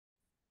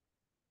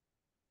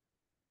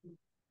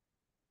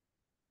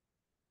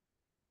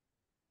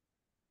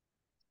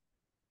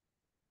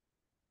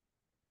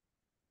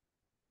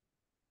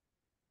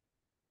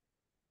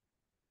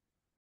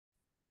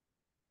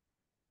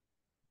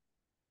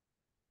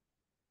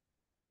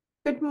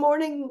Good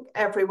morning,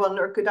 everyone,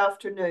 or good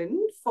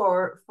afternoon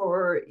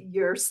for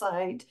your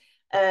side.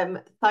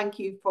 Thank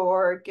you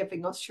for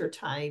giving us your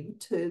time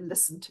to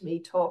listen to me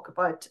talk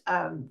about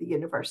the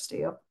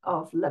University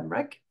of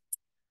Limerick.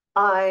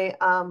 I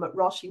am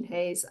Roisin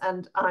Hayes,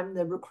 and I'm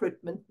the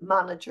recruitment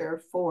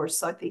manager for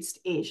Southeast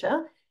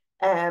Asia.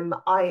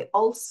 I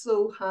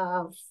also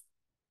have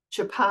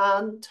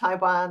Japan,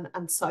 Taiwan,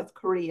 and South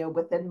Korea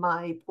within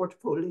my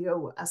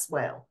portfolio as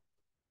well.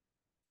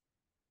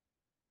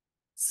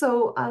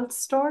 So I'll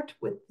start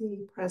with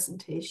the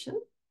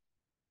presentation.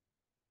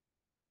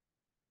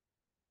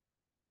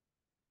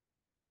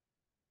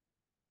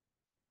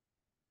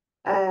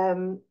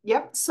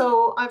 Yep,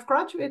 so I've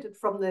graduated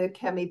from the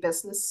Chemie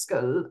Business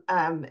School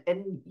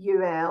in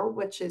UL,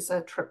 which is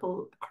a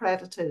triple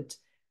accredited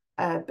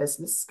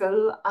business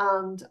school,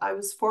 and I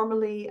was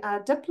formerly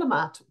a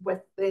diplomat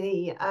with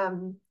the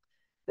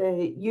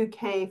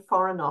UK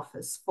Foreign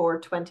Office for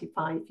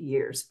 25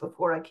 years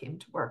before I came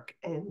to work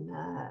in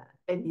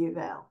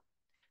UL.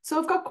 So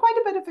I've got quite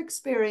a bit of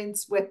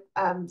experience with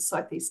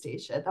Southeast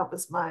Asia. That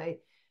was my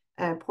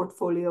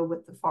portfolio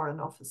with the Foreign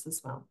Office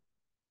as well.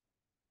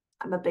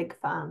 I'm a big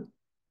fan.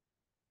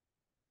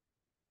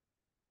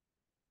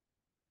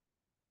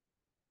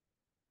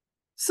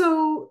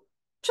 So,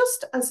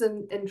 just as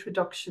an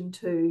introduction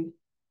to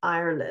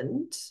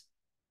Ireland,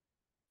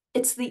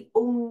 it's the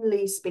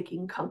only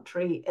speaking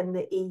country in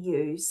the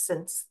EU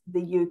since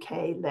the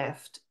UK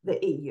left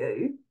the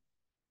EU.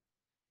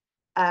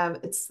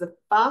 It's the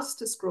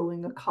fastest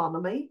growing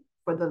economy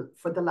for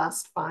the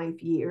last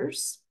 5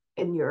 years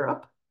in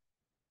Europe.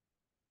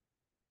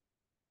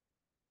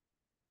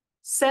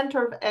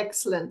 Center of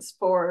excellence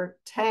for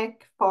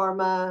tech,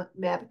 pharma,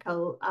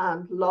 medical,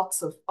 and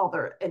lots of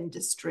other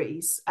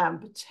industries.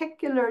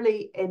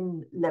 Particularly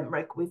in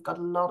Limerick, we've got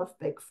a lot of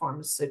big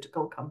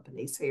pharmaceutical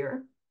companies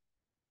here.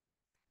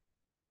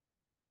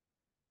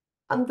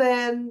 And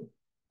then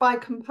by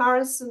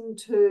comparison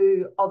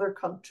to other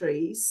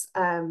countries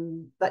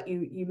that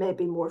you may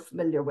be more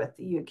familiar with,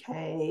 the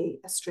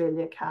UK,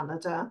 Australia,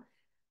 Canada,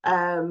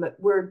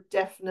 we're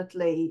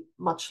definitely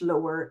much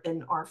lower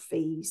in our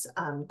fees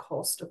and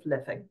cost of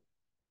living.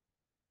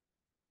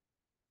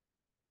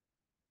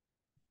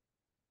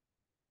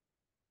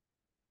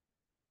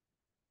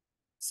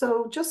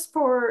 So just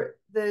for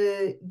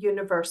the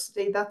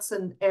university, that's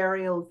an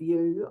aerial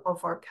view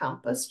of our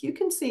campus. You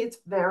can see it's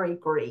very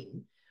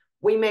green.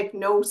 We make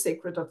no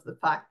secret of the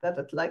fact that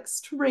it likes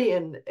to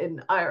rain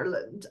in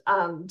Ireland,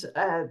 and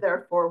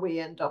therefore we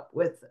end up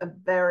with a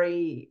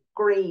very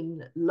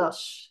green,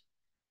 lush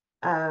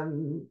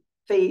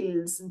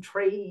fields and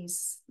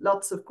trees,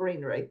 lots of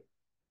greenery.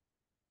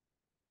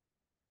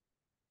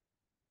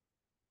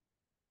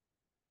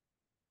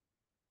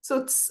 So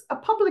it's a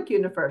public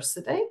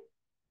university,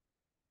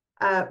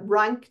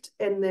 ranked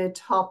in the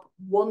top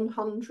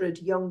 100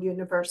 young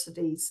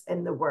universities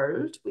in the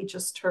world. We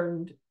just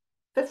turned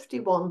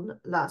 51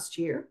 last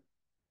year.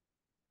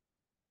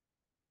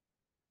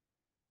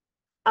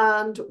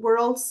 And we're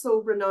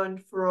also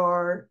renowned for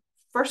our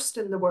first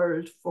in the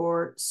world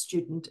for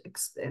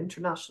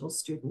international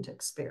student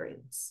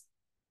experience.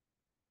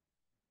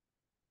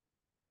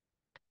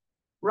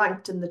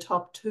 Ranked in the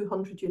top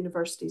 200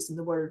 universities in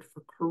the world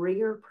for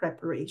career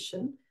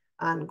preparation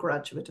and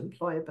graduate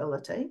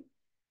employability.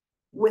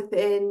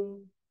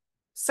 Within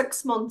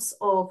 6 months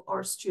of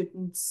our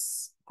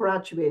students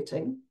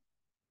graduating,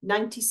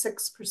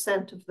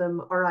 96% of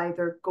them are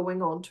either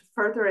going on to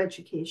further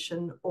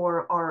education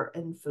or are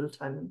in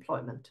full-time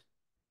employment.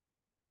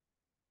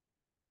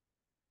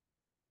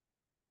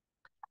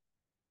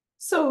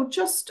 So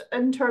just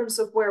in terms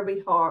of where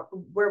we are,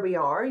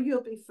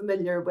 you'll be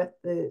familiar with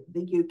the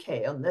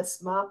UK on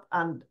this map.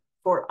 And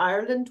for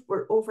Ireland,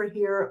 we're over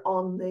here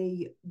on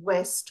the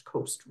west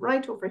coast,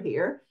 right over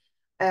here,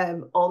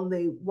 on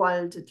the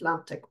Wild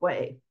Atlantic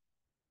Way.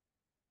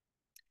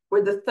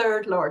 We're the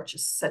third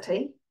largest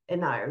city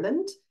in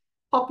Ireland,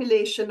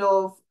 population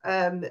of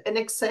in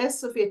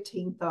excess of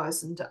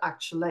 18,000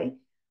 actually,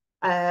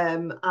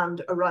 and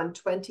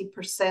around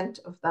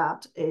 20% of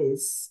that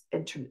is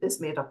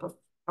made up of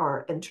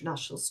our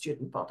international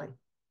student body.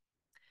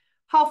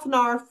 Half an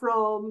hour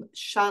from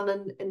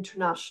Shannon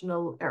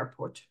International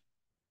Airport,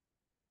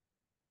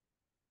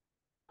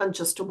 and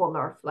just a 1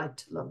 hour flight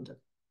to London.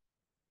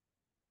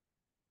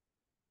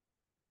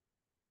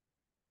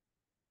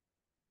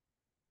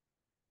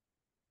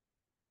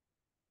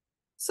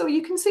 So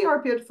you can see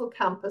our beautiful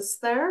campus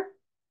there.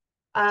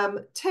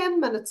 10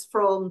 minutes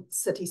from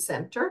city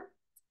centre,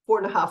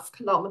 4.5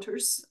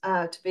 kilometres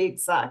to be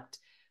exact.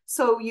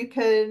 So you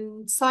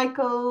can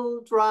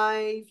cycle,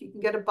 drive, you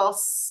can get a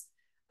bus,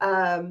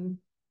 and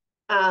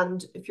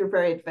if you're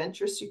very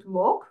adventurous, you can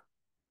walk.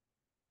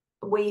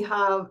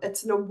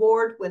 It's an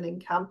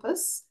award-winning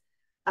campus,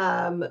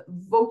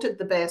 voted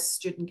the best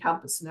student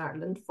campus in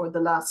Ireland for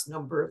the last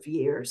number of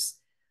years.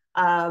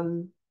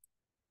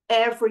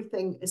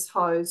 Everything is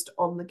housed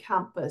on the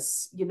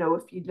campus. You know,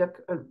 if you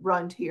look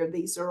around here,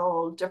 these are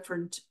all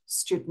different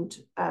student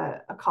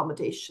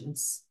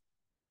accommodations.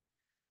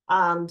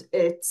 And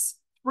it's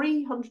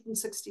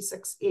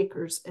 366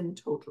 acres in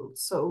total,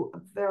 so a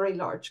very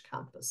large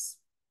campus.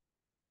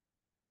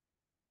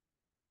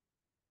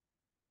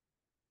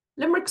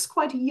 Limerick's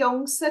quite a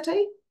young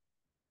city.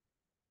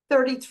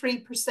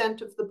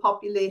 33% of the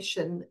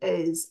population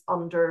is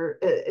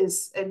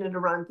in and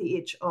around the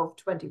age of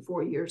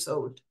 24 years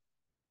old.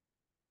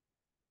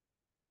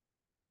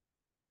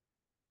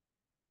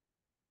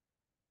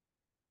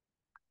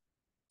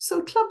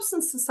 So clubs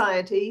and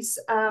societies,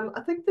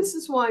 I think this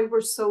is why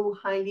we're so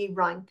highly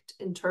ranked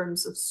in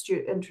terms of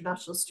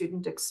international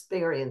student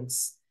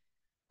experience.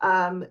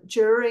 When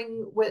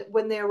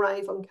they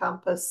arrive on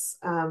campus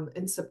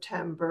in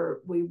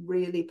September, we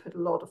really put a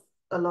lot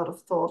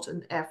of thought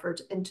and effort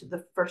into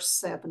the first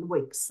 7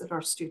 weeks that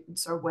our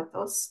students are with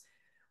us.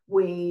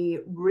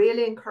 We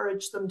really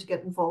encourage them to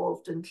get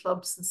involved in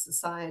clubs and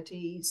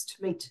societies,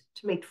 to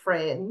meet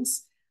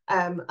friends,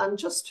 and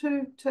just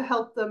to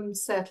help them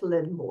settle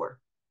in more.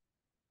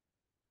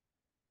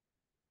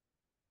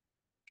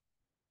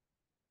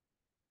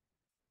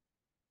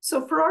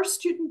 So for our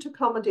student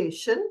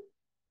accommodation,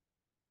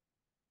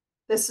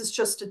 this is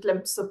just a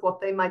glimpse of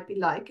what they might be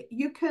like.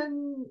 You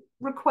can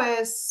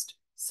request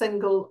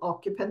single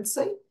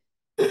occupancy,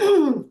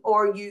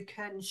 or you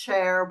can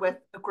share with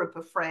a group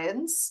of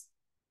friends.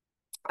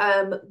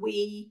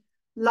 We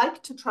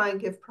like to try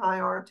and give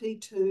priority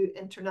to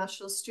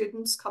international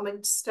students coming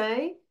to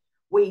stay.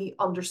 We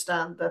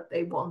understand that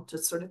they want a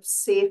sort of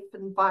safe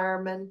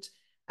environment,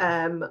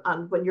 and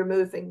when you're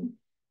moving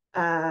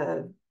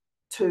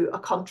to a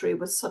country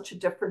with such a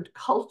different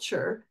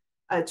culture,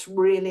 it's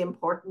really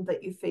important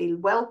that you feel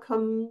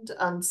welcomed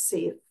and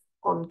safe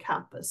on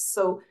campus.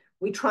 So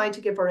we try to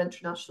give our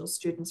international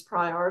students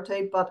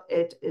priority, but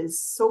it is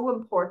so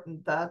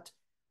important that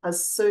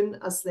as soon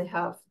as they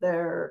have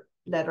their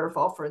letter of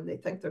offer and they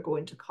think they're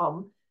going to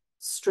come,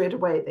 straight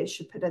away they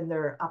should put in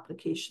their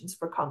applications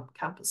for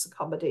campus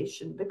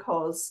accommodation,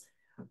 because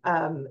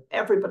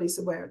everybody's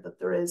aware that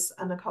there is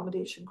an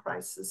accommodation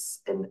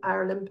crisis in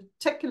Ireland,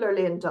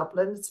 particularly in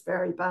Dublin. It's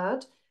very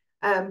bad.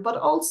 But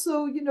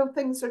also, you know,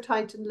 things are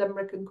tight in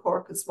Limerick and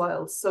Cork as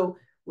well. So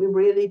we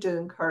really do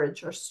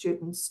encourage our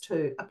students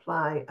to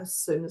apply as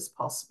soon as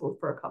possible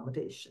for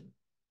accommodation.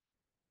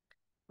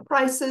 The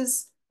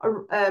prices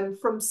are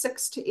from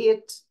 6 to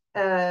 8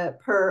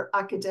 per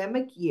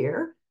academic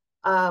year.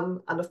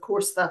 And of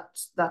course,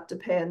 that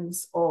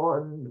depends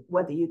on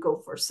whether you go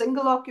for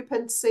single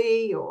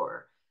occupancy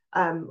or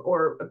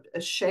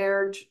a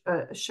shared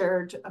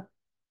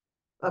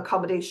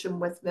accommodation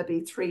with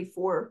maybe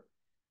 3-4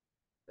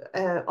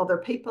 other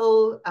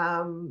people.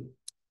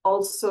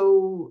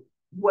 Also,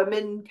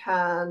 women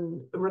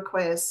can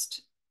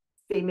request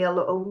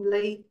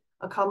female-only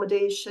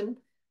accommodation.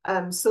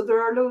 So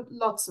there are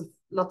lots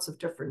of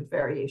different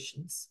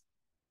variations.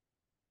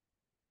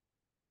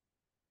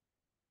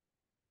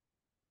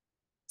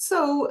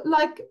 So,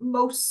 like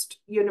most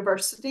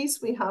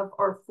universities, we have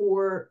our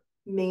 4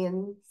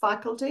 main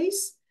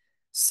faculties.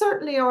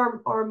 Certainly,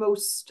 our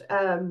most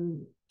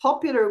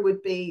popular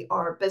would be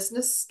our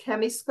business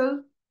chemistry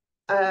school.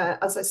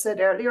 As I said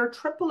earlier,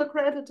 triple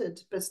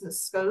accredited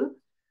business school.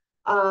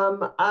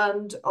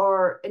 And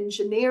our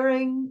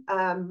engineering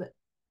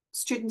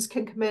students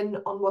can come in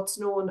on what's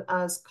known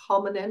as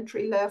common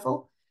entry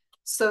level.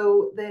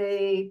 So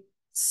they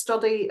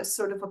study a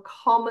sort of a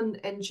common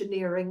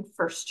engineering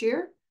first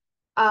year.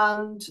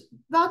 And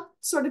that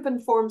sort of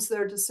informs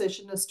their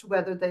decision as to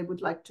whether they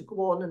would like to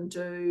go on and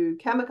do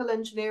chemical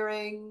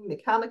engineering,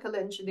 mechanical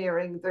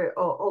engineering,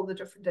 all the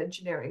different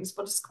engineerings.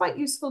 But it's quite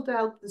useful to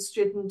help the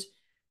student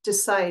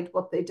decide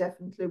what they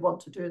definitely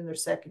want to do in their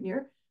second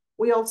year.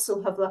 We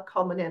also have that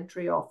common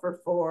entry offer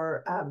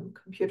for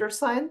computer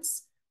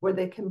science, where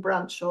they can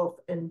branch off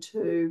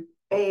into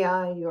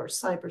AI or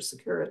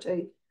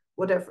cybersecurity,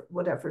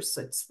 whatever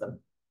suits them.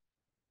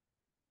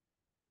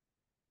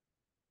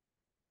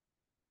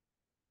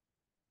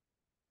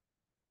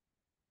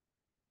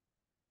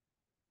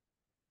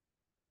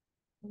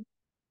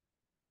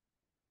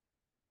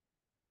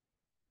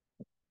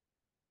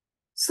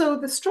 So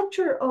the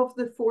structure of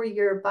the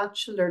 4-year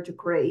bachelor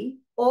degree,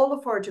 all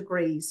of our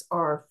degrees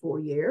are 4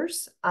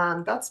 years,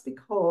 and that's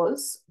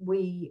because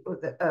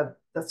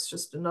that's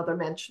just another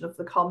mention of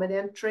the common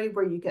entry,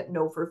 where you get an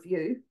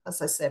overview,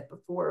 as I said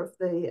before, of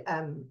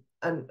an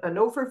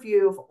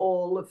overview of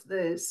all of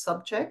the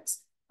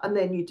subjects, and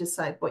then you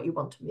decide what you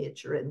want to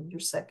major in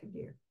your second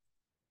year.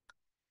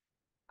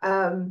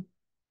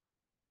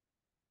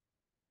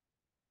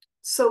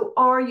 So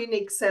our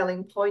unique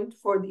selling point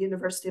for the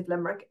University of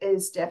Limerick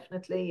is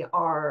definitely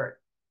our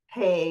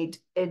paid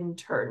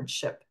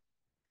internship.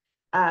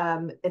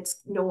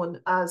 It's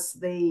known as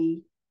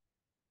the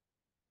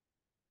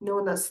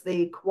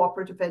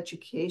cooperative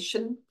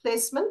education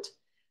placement.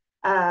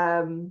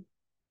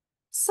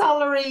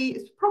 Salary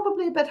is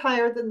probably a bit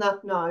higher than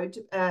that now,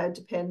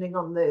 depending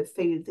on the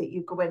field that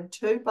you go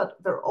into, but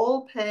they're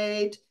all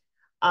paid,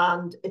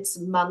 and it's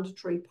a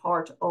mandatory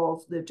part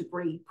of the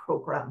degree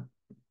program.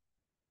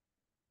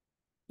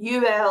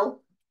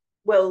 UL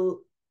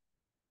will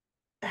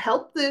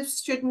help the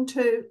student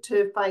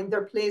to find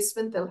their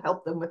placement. They'll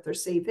help them with their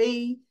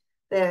CV.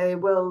 They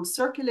will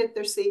circulate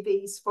their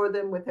CVs for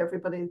them with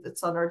everybody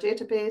that's on our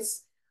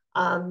database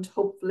and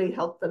hopefully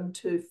help them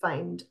to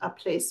find a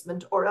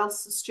placement, or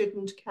else the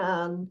student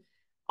can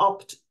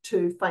opt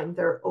to find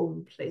their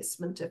own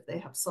placement if they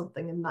have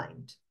something in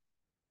mind.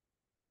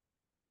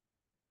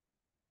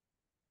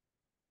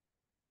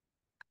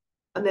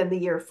 And then the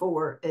year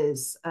 4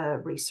 is a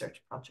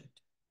research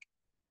project.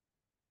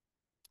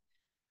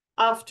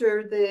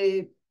 After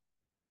the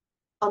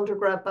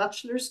undergrad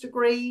bachelor's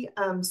degree,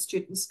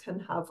 students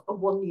can have a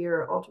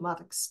 1-year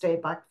automatic stay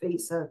back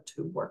visa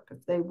to work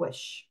if they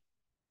wish.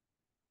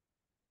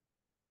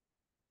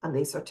 And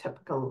these are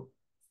typical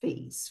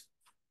fees,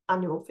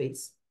 annual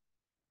fees.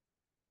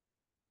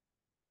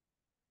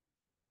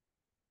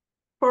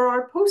 For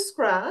our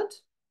postgrad,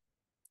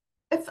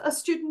 if a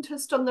student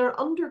has done their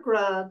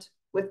undergrad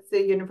with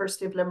the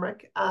University of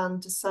Limerick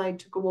and decide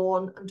to go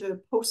on and do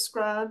a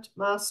postgrad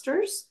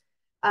master's,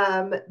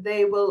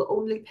 they will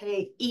only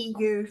pay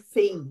EU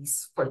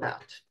fees for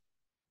that.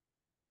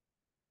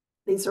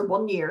 These are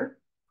 1-year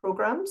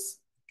programs,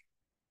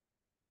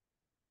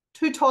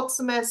 2 taught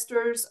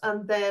semesters,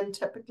 and then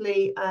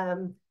typically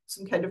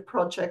some kind of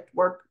project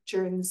work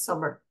during the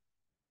summer.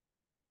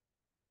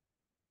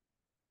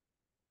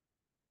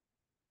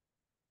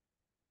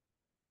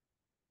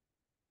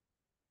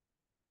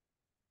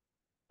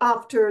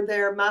 After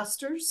their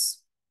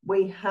masters,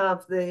 we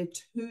have the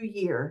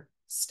 2-year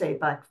stay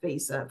back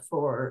visa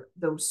for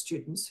those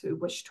students who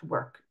wish to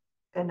work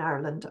in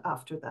Ireland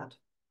after that.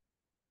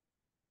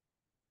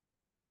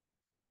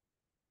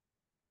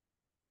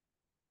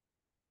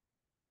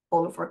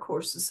 All of our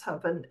courses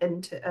have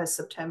a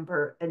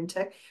September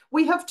intake.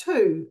 We have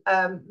 2,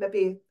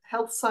 maybe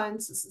health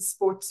sciences and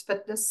sports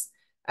fitness.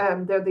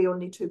 They're the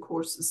only 2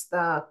 courses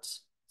that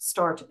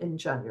start in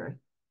January.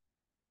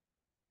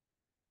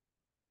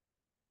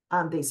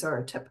 And these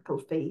are typical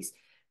fees.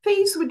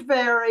 Fees would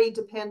vary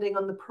depending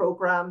on the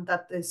program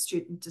that the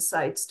student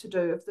decides to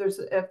do.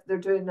 If they're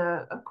doing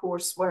a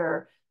course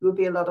where there will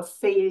be a lot of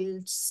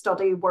field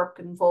study work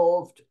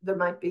involved, there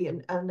might be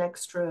an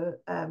extra,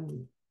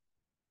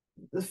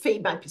 the fee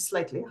might be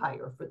slightly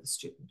higher for the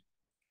student.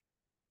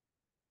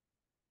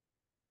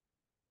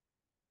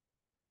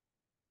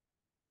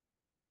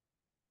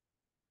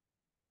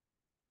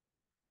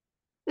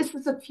 This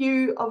is a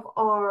few of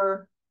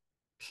our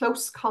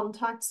close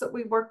contacts that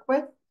we work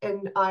with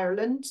in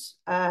Ireland,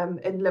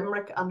 in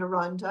Limerick and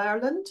around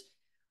Ireland.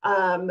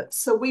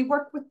 So we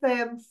work with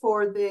them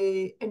for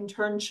the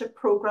internship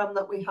program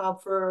that we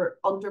have for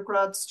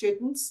undergrad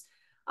students.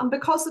 And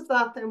because of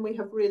that, then we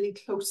have really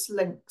close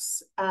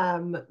links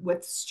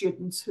with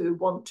students who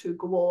want to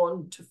go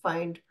on to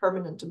find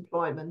permanent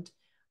employment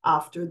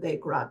after they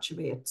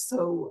graduate.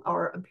 So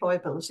our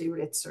employability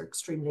rates are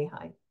extremely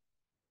high.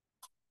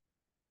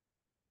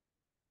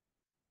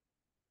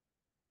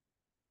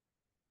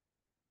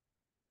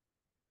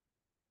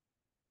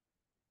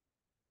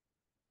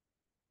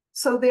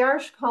 So the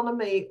Irish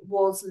economy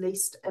was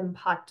least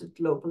impacted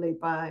globally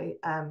by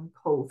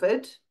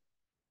COVID.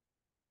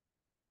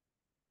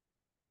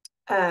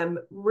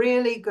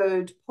 Really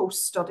good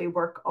post-study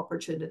work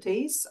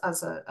opportunities,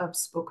 as I've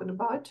spoken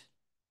about.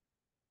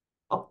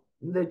 Up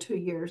the 2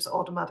 years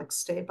automatic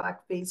stay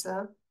back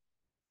visa.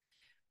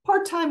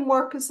 Part-time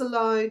work is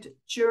allowed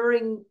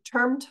during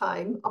term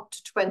time up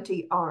to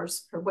 20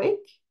 hours per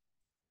week.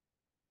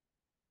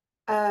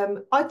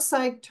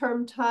 Outside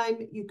term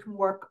time, you can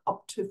work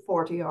up to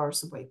 40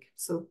 hours a week.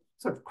 So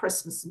sort of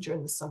Christmas and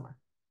during the summer.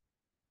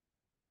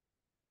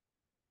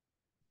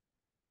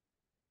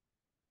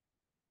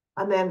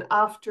 And then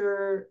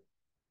after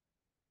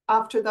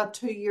that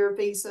 2-year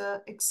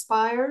visa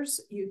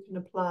expires, you can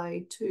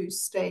apply to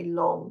stay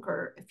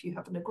longer if you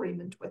have an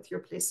agreement with your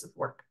place of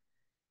work.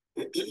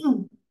 This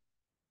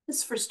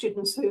is for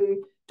students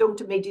who don't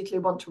immediately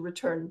want to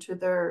return to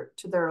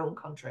their own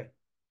country.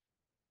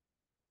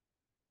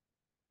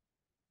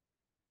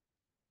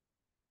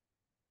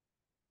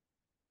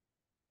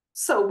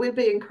 So we'll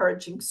be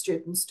encouraging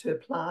students to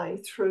apply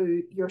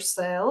through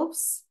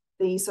yourselves.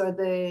 These are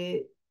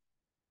the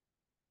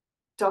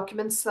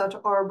documents that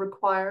are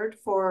required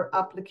for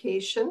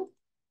application.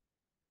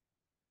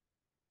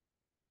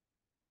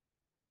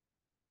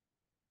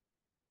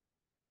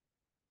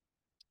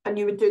 And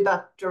you would do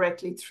that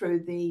directly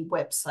through the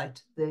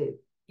website, the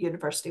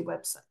university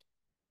website.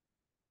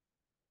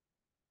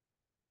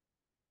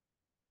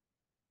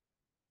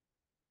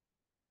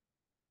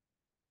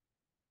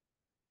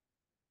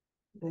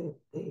 The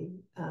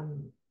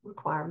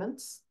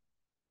requirements.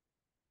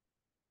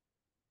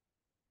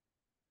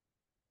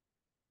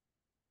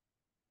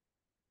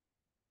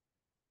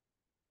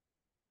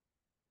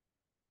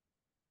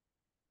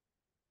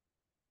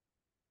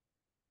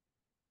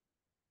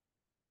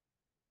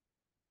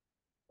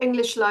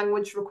 English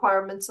language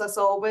requirements, as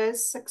always,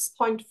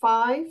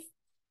 6.5.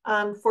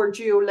 And for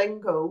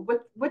Duolingo,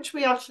 which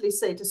we actually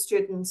say to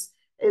students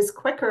is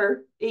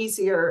quicker,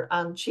 easier,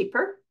 and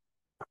cheaper,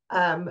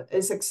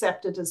 is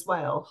accepted as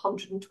well,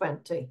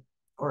 120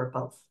 or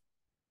above.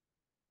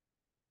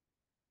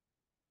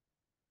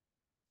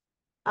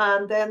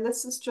 And then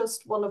this is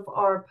just one of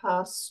our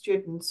past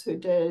students who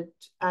did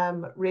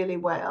really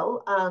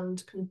well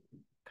and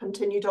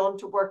continued on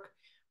to work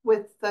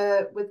with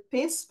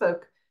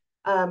Facebook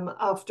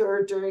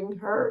after doing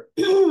her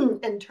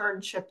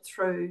internship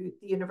through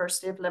the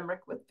University of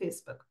Limerick with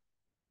Facebook.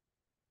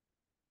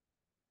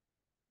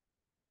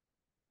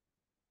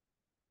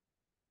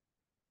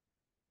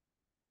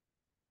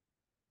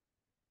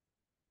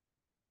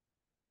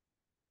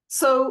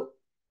 So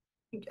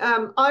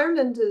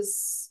Ireland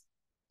is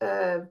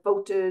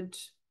voted,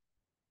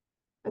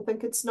 I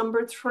think it's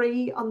number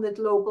 3 on the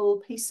Global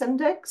Peace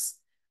Index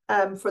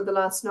for the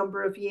last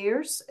number of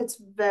years. It's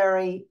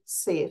very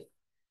safe.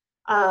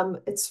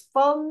 It's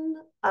fun.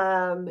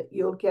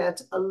 You'll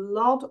get a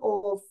lot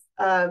of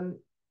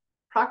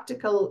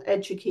practical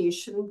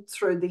education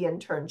through the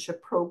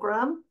internship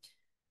program,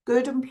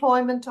 good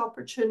employment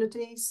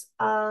opportunities,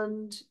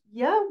 and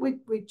yeah,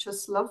 we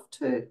just love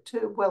to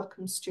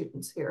welcome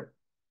students here.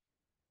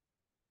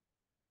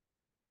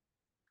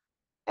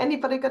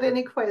 Anybody got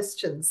any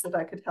questions that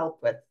I could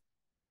help with?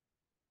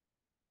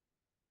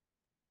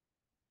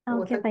 Oh,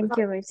 I Okay, think we thank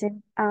you, Rosie.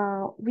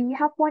 We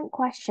have one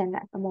question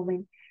at the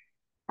moment.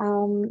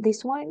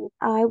 This one,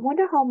 I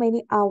wonder how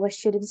many hours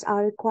students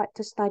are required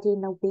to study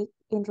in a week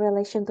in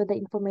relation to the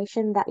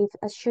information that if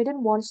a student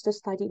wants to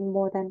study in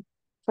more than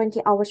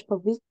 20 hours per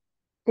week,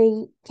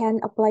 they can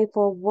apply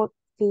for work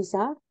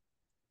visa,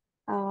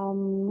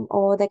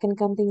 or they can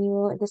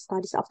continue the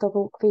studies after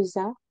work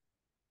visa.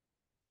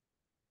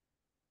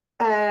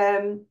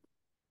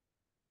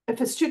 If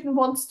a student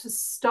wants to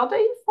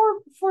study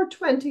for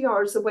 20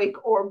 hours a week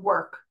or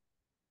work,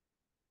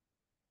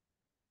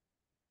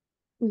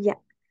 Yeah.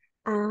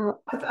 I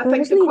think the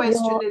Previously in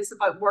question your is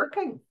about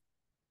working.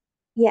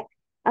 Yeah.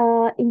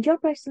 In your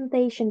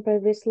presentation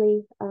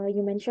previously,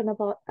 you mentioned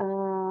about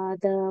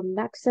the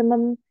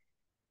maximum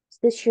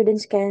the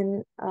students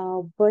can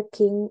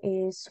working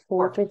is for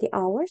Work. 20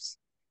 hours.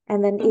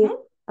 And then if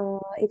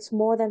Mhm. it's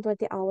more than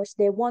 20 hours,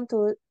 they want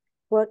to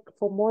work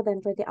for more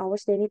than 20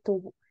 hours, they need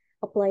to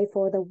apply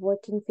for the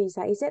working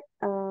visa. Is it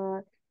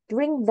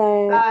during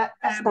the Uh,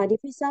 um, study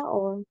visa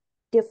or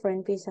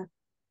different visa?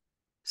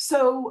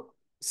 so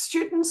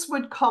students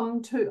would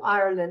come to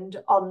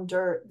Ireland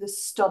under the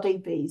study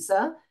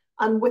visa,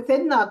 and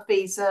within that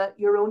visa,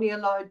 you're only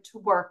allowed to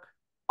work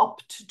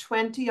up to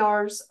 20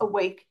 hours a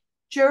week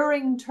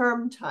during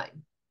term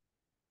time.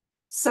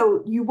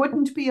 So you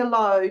wouldn't be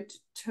allowed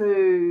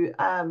to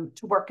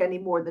work any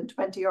more than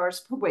 20 hours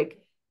per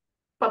week.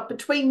 But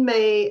between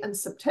May and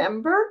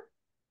September,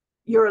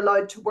 you're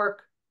allowed to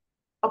work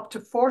up to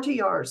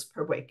 40 hours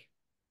per week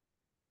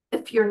Okay.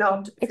 if It's you're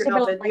not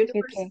similar in like UK.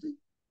 university.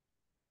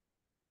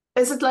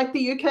 Is it like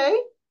the UK?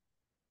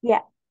 Yeah.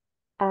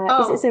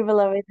 Is it Oh,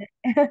 similar with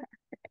it?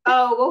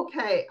 oh,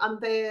 okay. And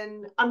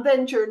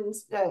then during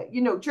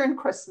during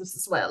Christmas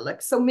as well.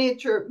 Like so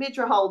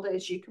major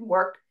holidays you can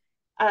work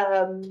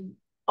um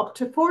up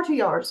to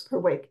 40 hours per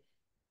week.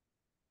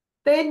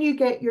 Then you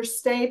get your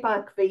stay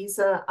back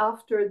visa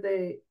after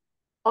the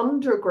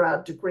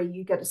undergrad degree,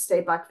 you get a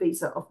stay back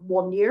visa of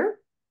 1 year.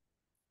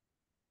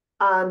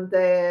 And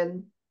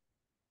then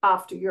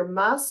after your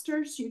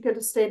master's, you get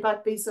a stay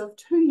back visa of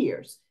 2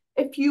 years.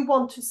 If you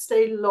want to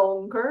stay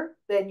longer,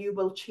 then you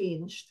will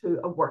change to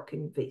a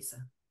working visa.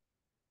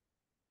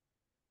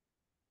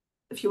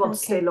 If you want to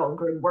stay Okay.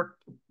 longer and work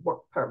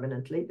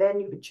permanently, then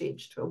you would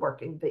change to a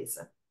working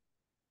visa.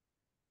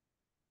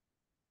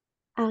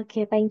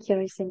 Okay, thank you,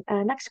 Rizin.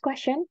 Next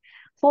question.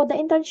 For the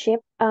internship,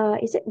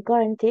 is it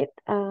guaranteed?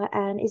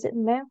 And is it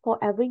meant for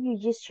every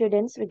UG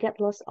students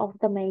regardless of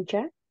the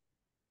major?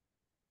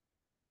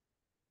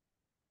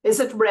 Is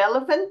it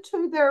relevant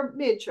to their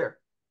major?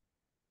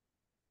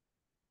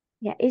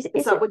 Yeah, Is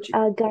is that it what you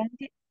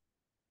guaranteed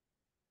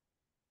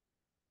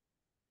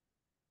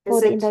for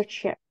is the it?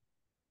 internship?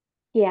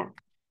 Yeah.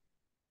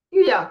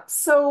 Yeah.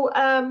 So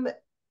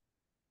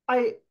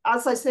I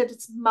as I said,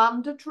 it's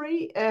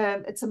mandatory.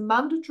 It's a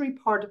mandatory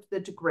part of the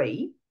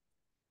degree.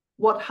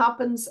 What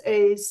happens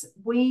is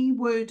we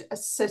would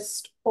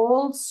assist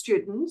all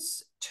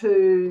students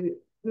to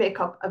make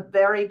up a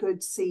very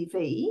good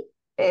CV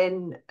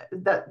in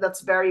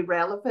that's very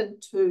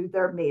relevant to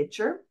their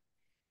major.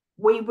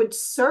 We would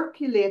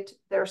circulate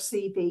their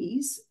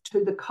CVs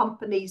to the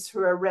companies who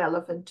are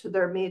relevant to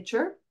their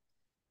major.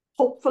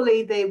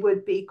 Hopefully, they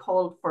would be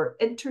called for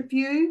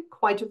interview.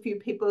 Quite a few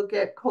people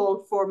get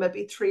called for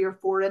maybe 3 or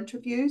 4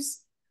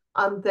 interviews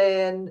and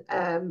then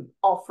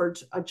offered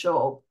a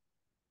job.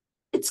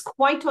 It's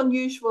quite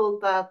unusual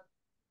that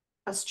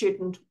a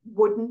student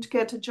wouldn't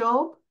get a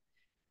job,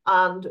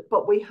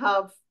 but we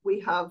have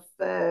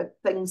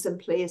things in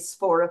place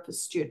for if a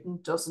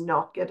student does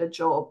not get a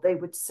job, they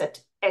would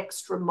sit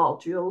extra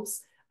modules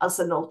as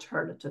an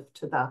alternative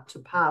to that to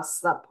pass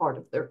that part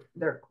of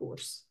their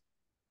course.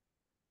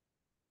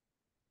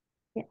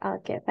 Yeah,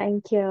 okay,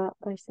 thank you,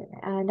 Rizin.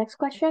 Next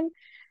question.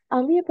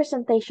 Earlier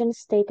presentation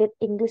stated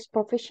English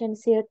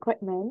proficiency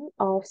requirement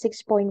of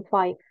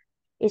 6.5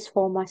 is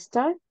for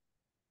master.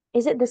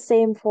 Is it the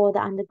same for the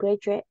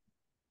undergraduate?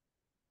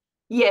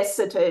 Yes,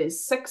 it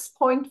is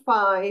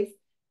 6.5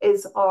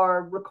 is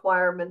our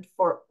requirement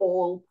for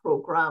all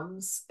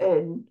programs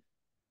in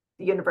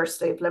the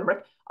University of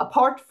Limerick,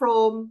 apart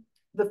from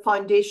the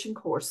foundation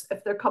course.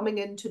 If they're coming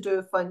in to do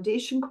a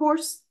foundation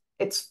course,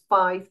 it's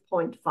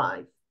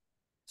 5.5.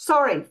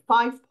 Sorry,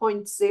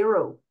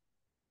 5.0.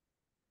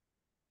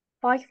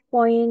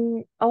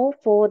 5.0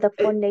 for the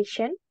It,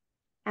 foundation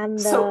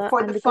and so the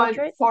for the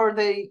undergraduate. for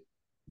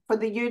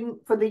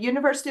the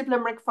University of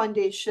Limerick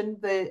Foundation,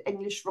 the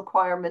English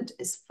requirement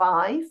is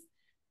 5,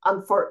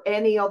 and for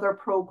any other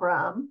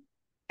program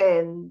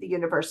in the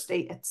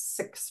university, it's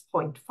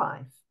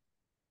 6.5.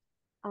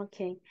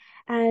 Okay.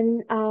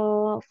 And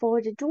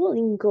for the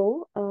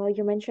Duolingo,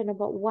 you mentioned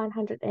about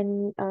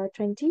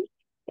 120.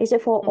 Is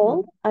it for Mhm.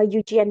 all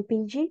UG and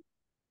PG?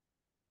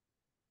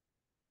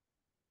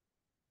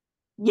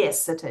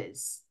 Yes, it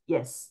is.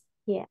 Yes.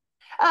 Yeah.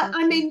 I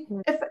Okay.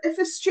 mean, if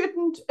a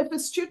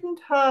student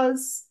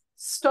has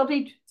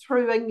studied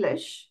through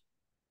English,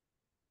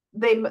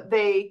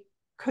 they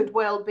could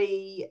well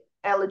be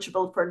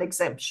eligible for an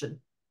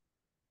exemption.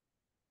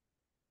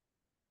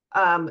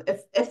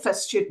 If a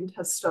student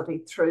has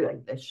studied through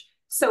English,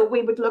 so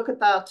we would look at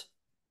that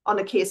on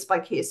a case by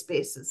case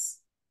basis.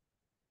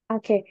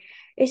 Okay.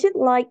 Is it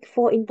like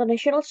for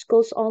international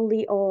schools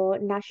only or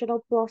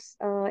national plus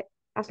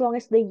as long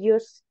as they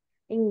use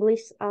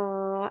English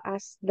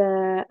as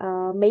the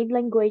main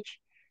language,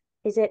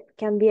 is it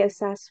can be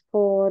assessed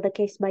for the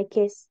case by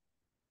case?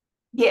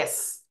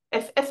 Yes,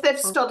 if they've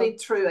Okay. studied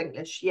through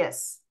English,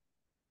 yes.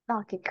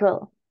 Okay,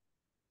 cool.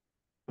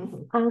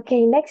 Mhm.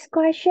 Okay, next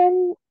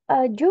question.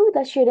 Do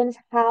the students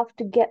have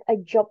to get a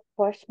job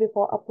first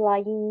before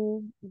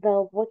applying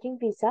the working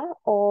visa,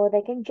 or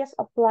they can just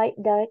apply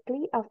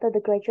directly after the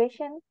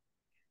graduation?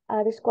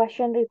 This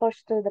question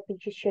refers to the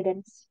PG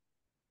students.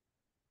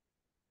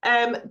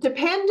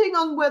 Depending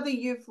on whether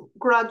you've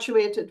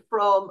graduated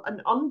from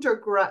an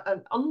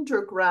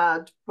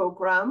undergrad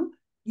program,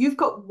 you've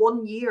got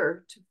 1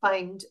 year to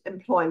find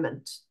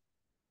employment,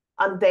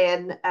 and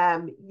then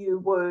you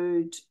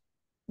would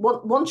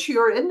once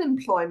you're in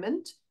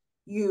employment,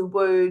 you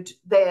would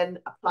then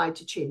apply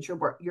to change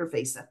your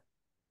visa.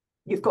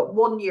 You've got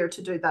 1 year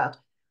to do that.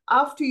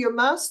 After your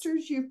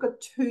master's, you've got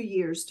 2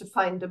 years to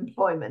find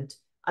employment,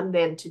 and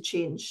then to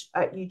change.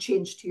 You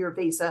change to your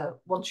visa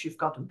once you've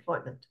got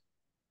employment.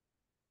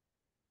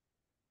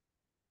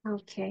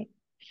 Okay.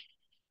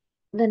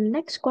 The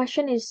next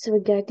question is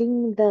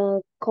regarding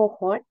the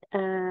cohort.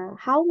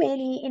 How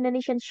many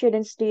Indonesian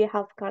students do you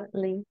have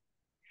currently?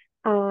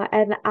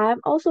 And I'm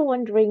also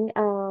wondering,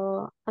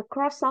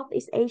 across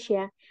Southeast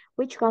Asia,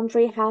 which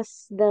country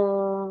has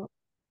the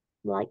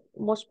like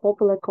most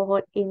popular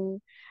cohort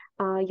in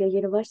your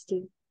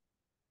university?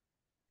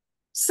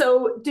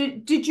 So,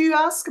 did you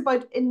ask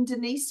about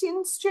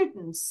Indonesian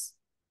students?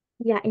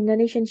 Yeah,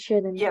 Indonesian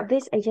student. Yeah.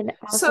 This agent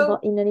asked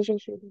about So, Indonesian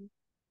student.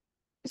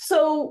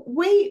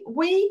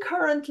 we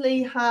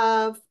currently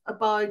have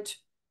about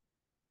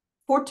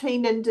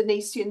 14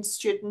 Indonesian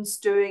students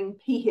doing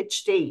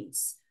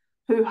PhDs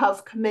who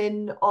have come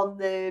in on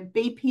the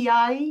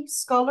BPI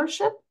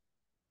scholarship.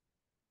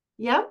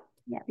 Yeah.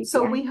 Yeah,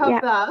 So BPI. we have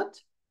Yeah.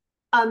 that.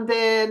 And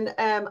then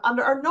and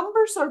our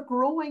numbers are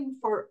growing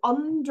for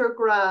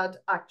undergrad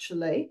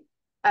actually.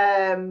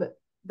 Um,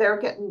 they're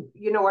getting,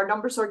 our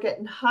numbers are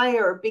getting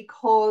higher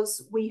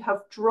because we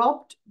have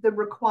dropped the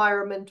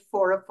requirement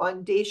for a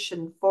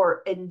foundation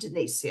for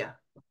Indonesia.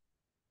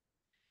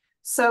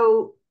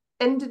 So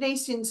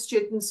Indonesian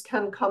students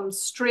can come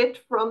straight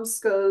from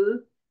school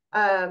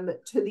to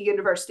the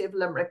University of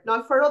Limerick.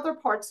 Now, for other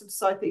parts of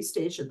Southeast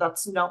Asia,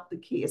 that's not the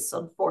case,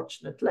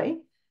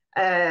 unfortunately.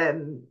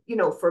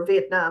 For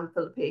Vietnam,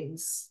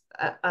 Philippines,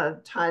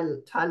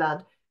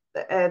 Thailand,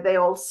 they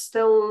all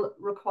still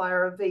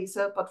require a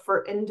visa. But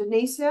for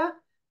Indonesia,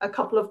 a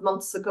couple of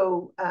months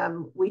ago,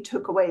 we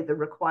took away the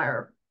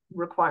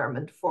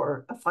requirement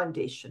for a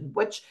foundation,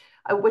 which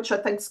I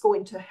think is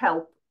going to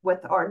help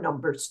with our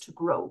numbers to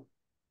grow.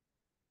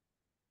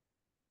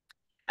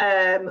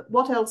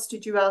 What else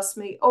did you ask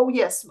me? Oh,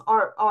 yes,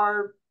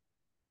 our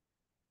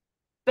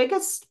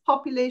biggest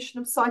population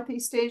of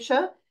Southeast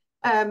Asia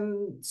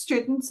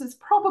students is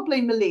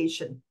probably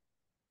Malaysian.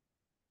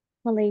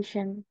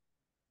 Malaysian.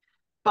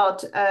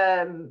 But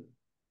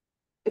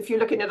if you're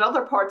looking at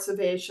other parts of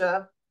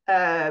Asia,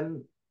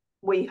 um,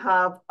 we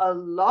have a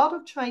lot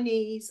of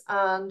Chinese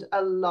and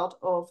a lot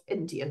of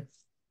Indian.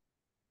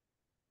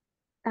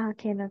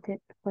 Okay, noted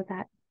for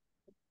that.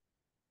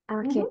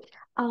 Okay.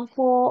 Mhm.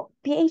 For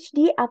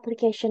PhD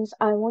applications,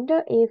 I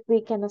wonder if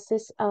we can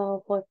assist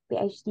for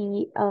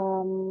PhD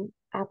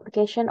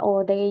application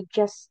or they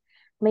just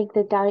make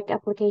the direct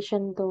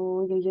application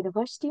to your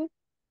university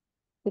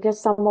because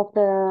some of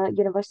the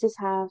universities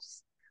have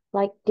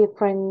like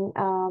different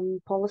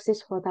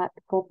policies for that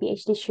for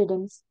PhD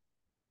students.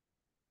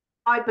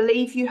 I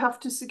believe you have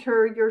to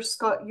secure your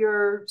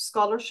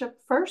scholarship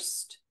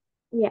first.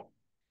 Yeah,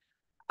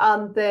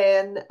 And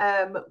then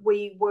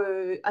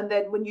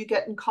when you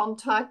get in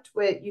contact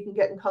with, you can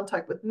get in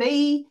contact with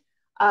me,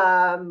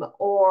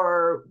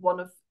 or one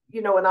of,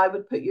 and I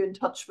would put you in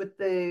touch with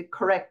the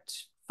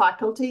correct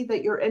faculty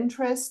that you're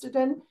interested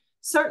in.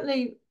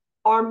 Certainly,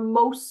 our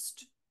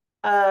most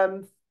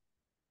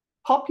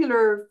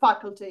popular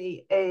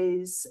faculty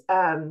is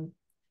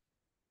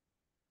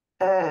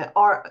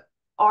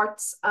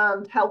arts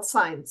and health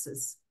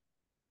sciences,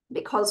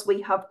 because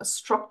we have a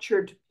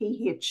structured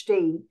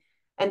PhD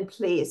in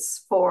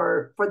place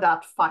for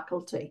that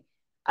faculty.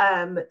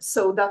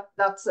 So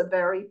that's a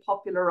very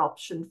popular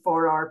option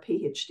for our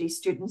PhD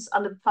students.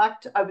 And in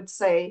fact, I would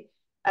say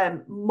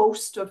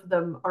most of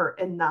them are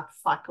in that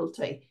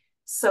faculty.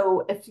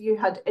 So if you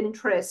had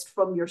interest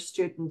from your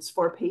students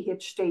for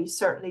PhD,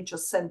 certainly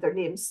just send their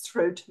names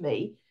through to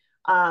me,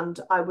 and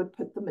I would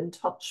put them in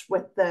touch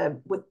with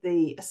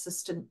the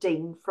assistant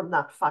dean from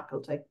that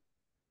faculty.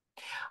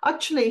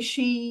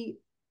 Actually,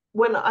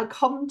 when I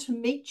come to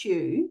meet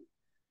you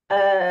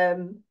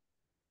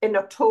in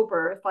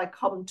October, if I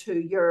come to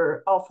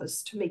your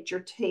office to meet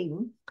your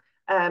team,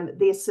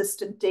 the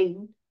assistant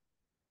dean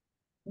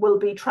will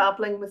be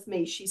traveling with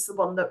me. She's the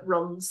one that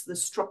runs the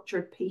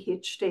structured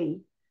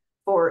PhD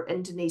for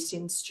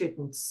Indonesian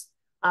students.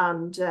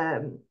 And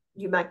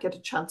you might get a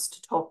chance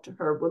to talk to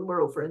her when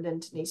we're over in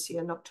Indonesia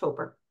in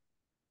October.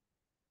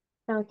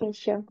 Okay,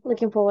 sure.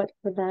 Looking forward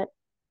for that.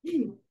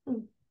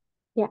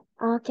 Yeah.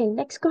 Okay,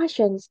 next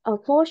questions.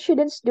 For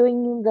students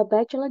doing the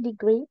bachelor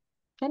degree,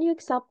 can you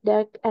accept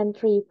direct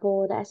entry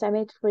for the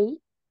SMA 3,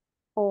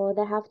 or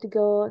they have to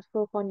go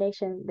through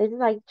foundation? This is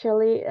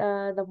actually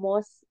the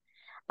most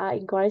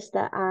inquiries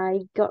that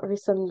I got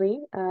recently.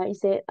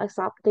 Is it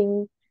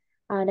accepting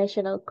a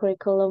national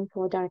curriculum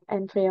for direct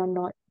entry or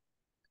not?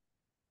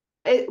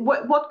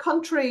 What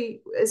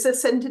country is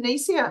this?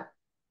 Indonesia?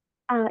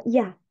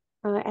 Yeah.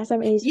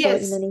 SMA is for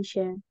Yes.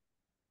 Indonesia.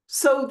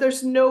 So there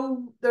is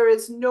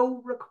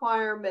no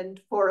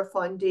requirement for a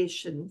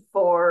foundation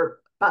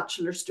for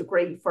bachelor's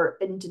degree for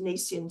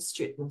Indonesian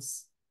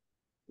students.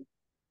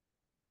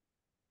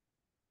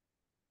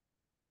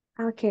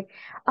 Okay.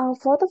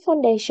 For the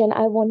foundation,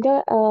 I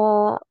wonder,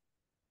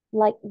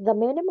 like the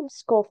minimum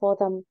score for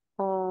them,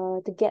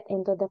 to get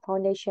into the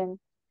foundation,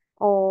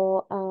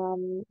 or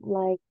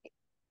like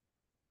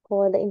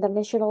for the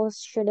international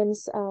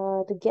students,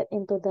 to get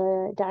into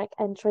the direct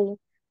entry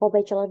for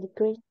bachelor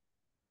degree.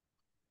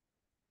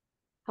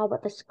 How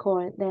about the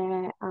score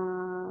they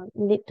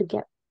need to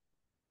get?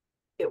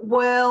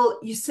 Well,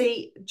 you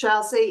see,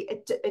 Jazzy,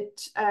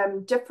 it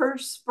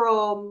differs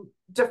from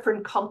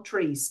different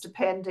countries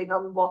depending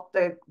on what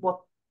their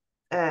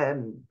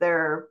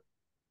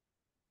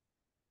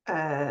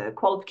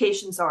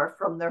qualifications are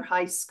from their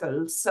high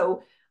school.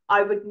 So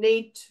I would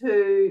need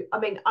to, I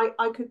mean,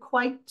 I could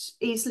quite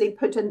easily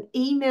put an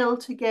email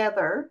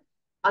together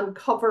and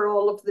cover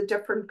all of the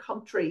different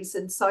countries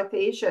in South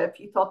Asia if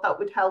you thought that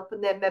would help,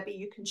 and then maybe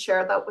you can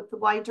share that with the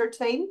wider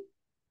team.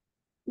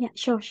 Yeah,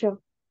 sure, sure.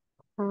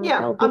 That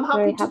Yeah, would be I'm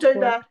very happy to do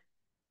helpful. that.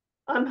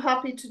 I'm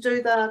happy to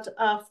do that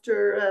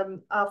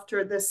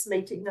after this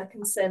meeting. I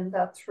can send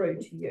that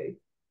through to you.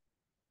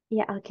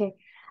 Yeah, okay.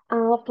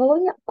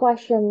 Following up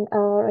question,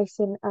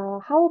 Raisin,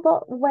 how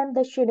about when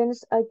the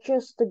students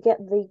choose to get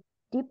the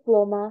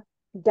diploma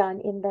done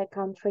in their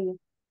country?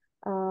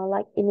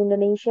 Like in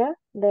Indonesia,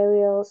 they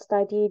will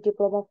study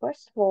diploma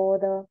first for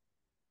the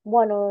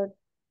 1 or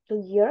 2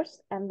 years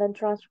and then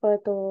transfer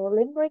to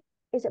Limerick.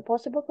 Is it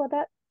possible for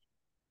that?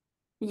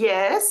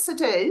 Yes,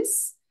 it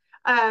is.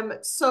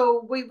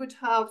 So we would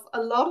have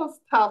a lot of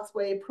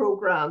pathway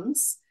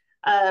programs.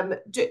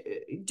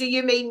 Do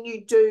you mean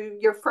you do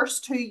your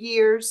first 2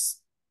 years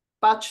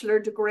bachelor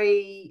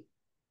degree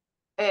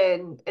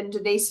in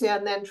Indonesia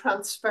and then Yeah.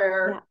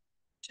 transfer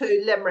to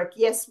Limerick?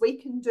 Yes,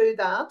 we can do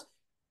that.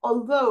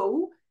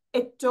 Although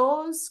it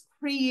does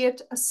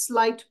create a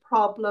slight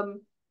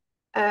problem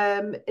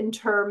in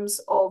terms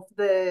of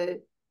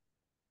the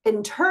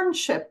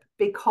internship,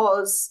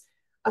 because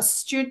a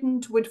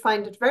student would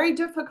find it very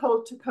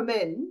difficult to come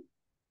in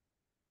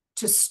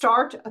to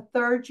start a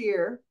third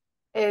year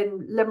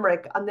in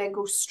Limerick and then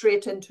go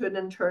straight into an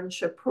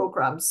internship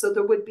program. So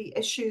there would be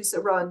issues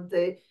around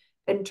the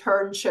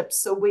internship.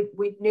 So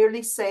we'd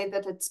nearly say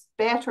that it's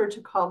better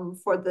to come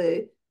for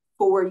the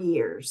 4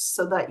 years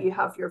so that you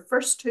have your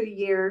first 2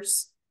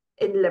 years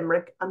in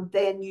Limerick and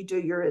then you do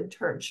your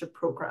internship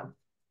program.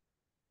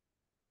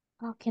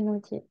 Okay,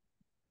 noted.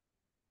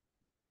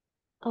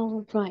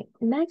 All right.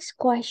 Next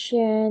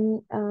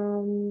question.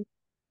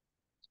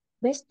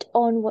 Based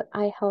on what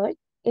I heard,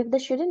 if the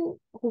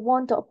student who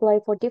want to apply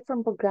for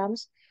different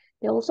programs,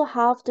 they also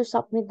have to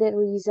submit their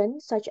reason,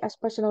 such as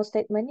personal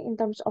statement in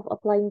terms of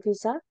applying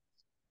visa.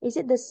 Is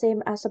it the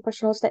same as a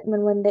personal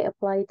statement when they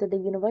apply to the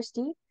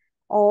university,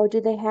 or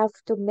do they have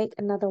to make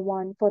another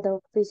one for the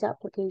visa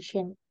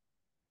application?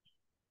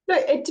 No,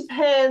 it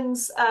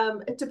depends.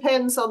 It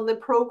depends on the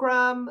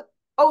program.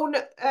 Oh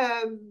no,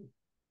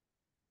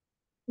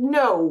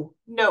 no,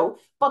 no.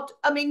 But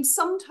I mean,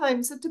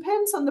 sometimes it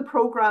depends on the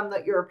program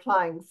that you're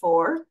applying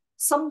for.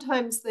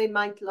 Sometimes they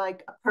might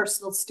like a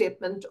personal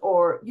statement,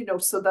 or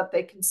so that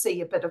they can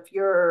see a bit of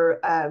your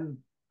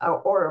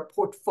or a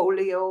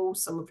portfolio,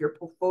 some of your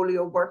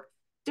portfolio work,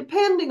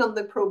 depending on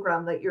the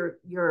program that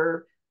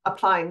you're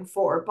applying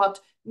for. But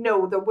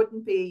no, there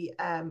wouldn't be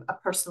a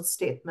personal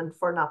statement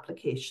for an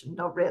application,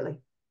 not really.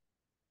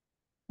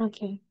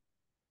 Okay,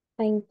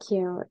 thank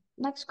you.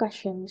 Next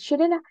question.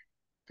 Shouldn't a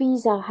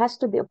visa has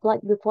to be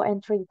applied before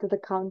entry to the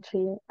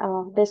country?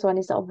 This one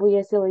is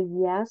obviously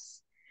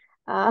yes.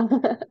 Uh,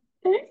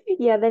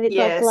 yeah, they need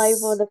to apply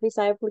for Yes. the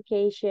visa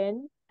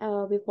application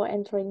before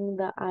entering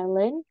the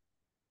island.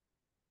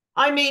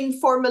 I mean,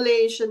 for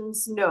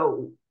Malaysians,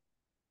 no.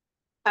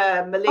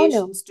 Oh no.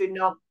 Malaysians do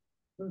not,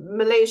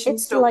 Malaysians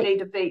It's don't like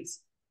need a visa.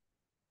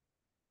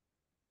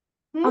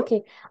 Hmm?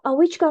 okay.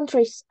 Which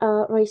countries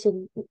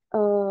raising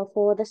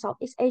for the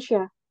Southeast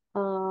Asia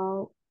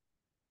uh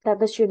that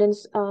the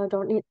students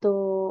don't need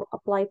to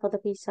apply for the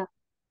visa?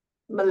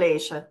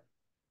 Malaysia.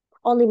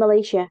 Only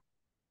Malaysia.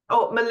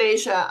 Oh,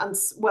 Malaysia and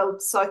well,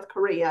 South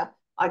Korea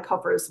I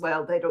cover as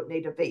well. They don't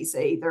need a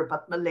visa either,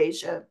 but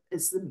Malaysia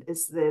is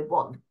the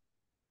one.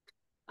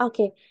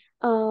 Okay.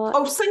 Uh,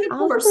 Oh,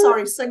 Singapore, After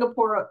sorry,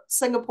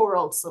 Singapore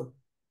also.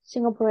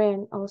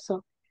 Singaporean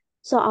also.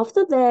 So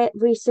after they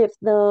receive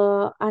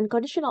the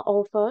unconditional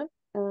offer,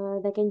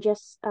 they can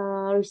just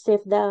receive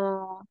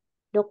the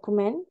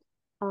document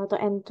to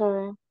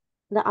enter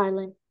the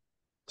island,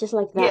 just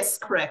like that. Yes,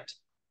 correct.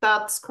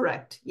 That's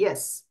correct.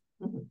 Yes.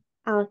 Mhm.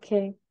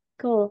 Okay,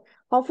 cool.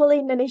 Hopefully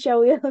Indonesia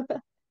will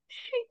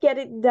get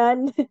it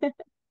done.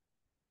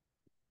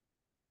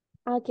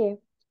 Okay.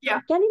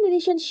 Yeah. Can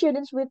Indonesian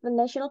students with the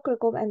national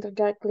curriculum enter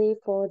directly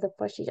for the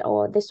first year?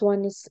 Oh, this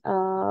one is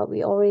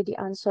we already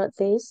answered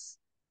this.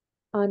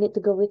 I need to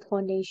go with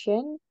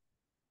foundation.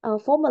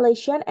 For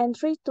Malaysian,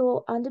 entry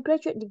to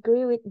undergraduate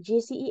degree with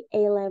GCE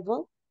A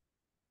level.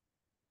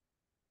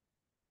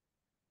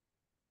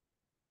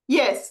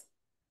 Yes.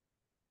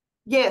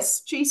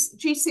 Yes.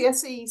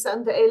 GCSEs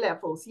and the A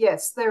levels.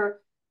 Yes,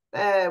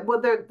 well,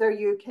 they're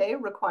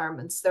UK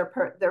requirements.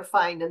 They're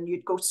fine, and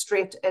you'd go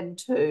straight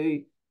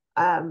into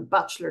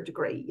bachelor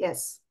degree.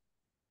 Yes.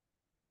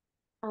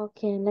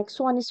 Okay, next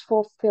one is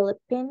for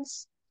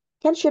Philippines.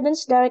 Can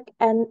students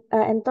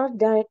enter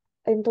direct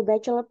into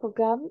bachelor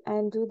program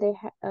and do they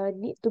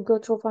need to go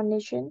through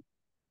foundation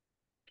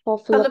for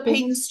Philippine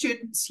Philippines?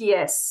 students,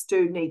 yes,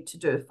 do need to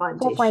do a For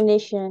foundation.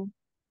 foundation,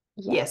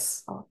 yes.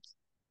 Yes. Oh.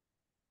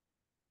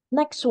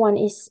 Next one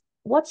is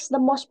what's the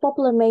most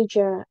popular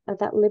major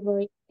that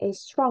Limerick is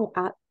strong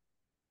at?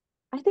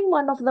 I think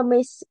one of them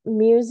is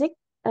music,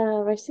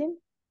 Resin.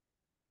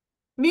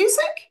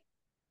 Music?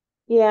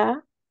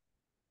 Yeah,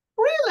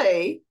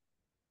 Really?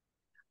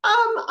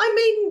 I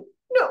mean,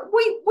 no,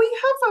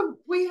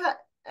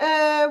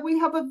 we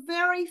have a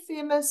very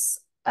famous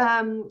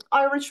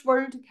Irish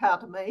World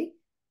Academy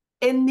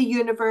in the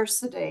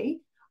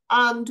university,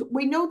 and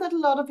we know that a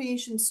lot of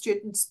Asian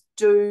students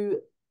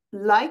do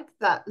like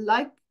that,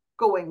 like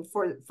going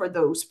for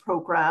those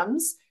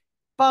programs.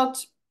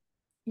 But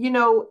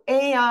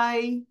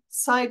AI,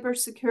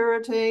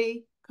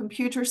 cybersecurity,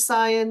 computer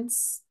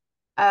science,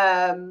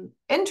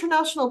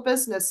 international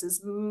business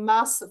is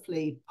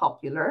massively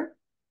popular.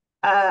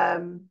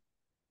 Um,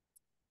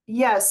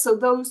 yeah, so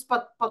those,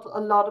 but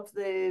a lot of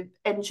the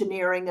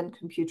engineering and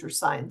computer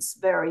science,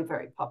 very,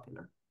 very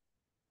popular.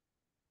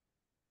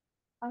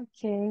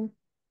 okay.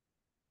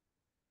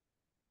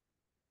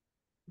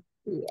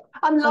 Yeah.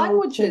 And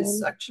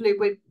languages, Okay. actually,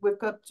 we've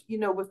got,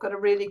 we've got a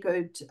really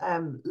good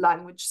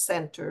language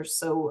center.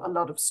 So a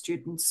lot of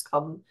students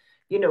come,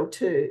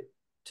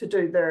 to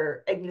do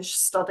their English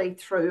study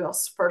through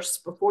us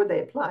first before they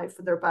apply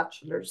for their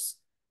bachelor's.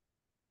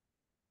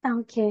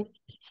 Okay.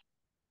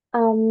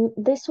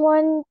 This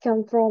one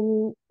come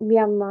from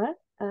Myanmar.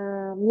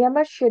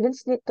 Myanmar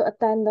students need to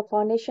attend the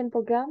foundation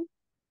program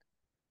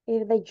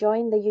if they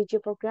join the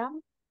UG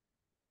program.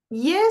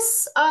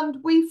 Yes,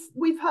 and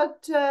we've had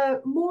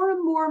more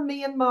and more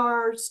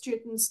Myanmar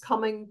students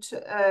coming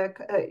to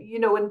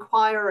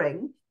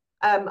inquiring.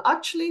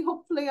 Actually,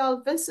 hopefully,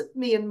 I'll visit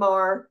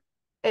Myanmar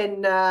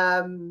in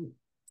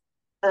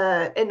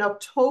in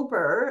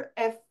October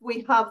if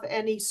we have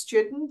any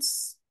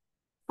students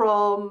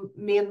from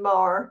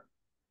Myanmar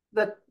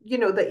that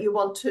that you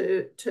want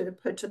to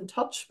put in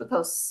touch with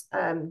us,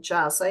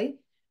 Jazzy,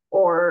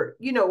 or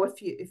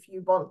if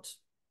you want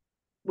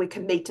we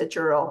can meet at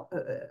your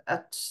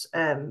at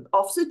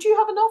office. Do you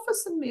have an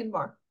office in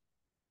Myanmar?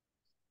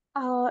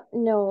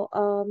 No.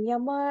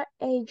 Myanmar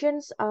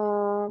agents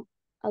are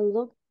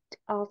looked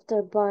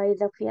after by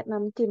the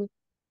Vietnam team.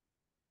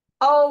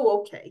 Oh,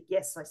 okay.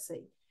 Yes, I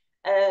see.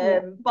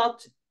 Yeah.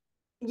 But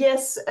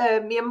yes,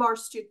 Myanmar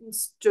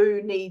students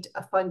do need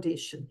a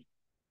foundation.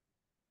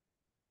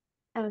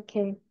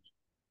 Okay.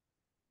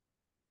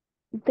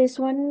 This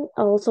one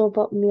also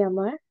about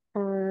Myanmar.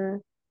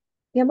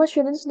 Myanmar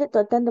students need to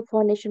attend the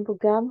foundation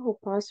program who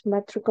pass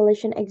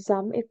matriculation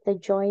exam if they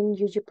join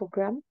UG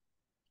program.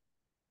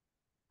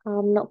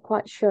 I'm not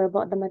quite sure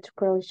about the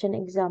matriculation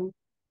exam.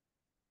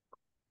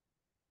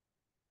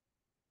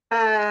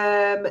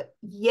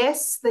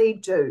 Yes, they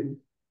do.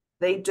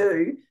 They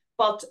do.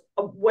 But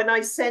when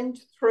I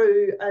send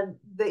through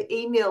the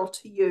email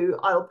to you,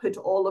 I'll put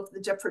all of the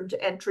different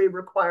entry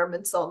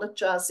requirements on it,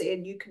 Jazzy,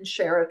 and you can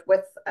share it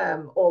with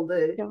all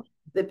the Yeah.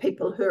 the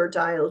people who are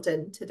dialed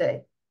in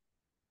today.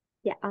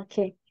 Yeah,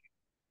 okay.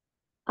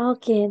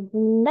 Okay,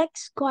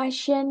 next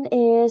question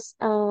is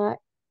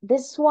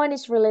this one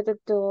is related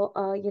to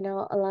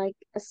like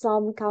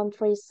some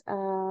countries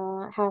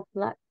have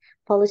like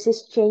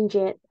policies change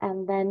it,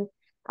 and then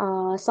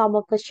some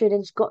of the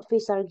students got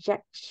visa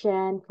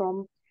rejection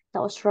from the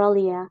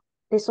Australia.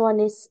 This one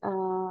is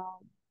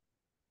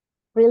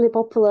really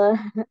popular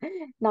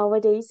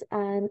nowadays.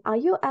 And are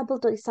you able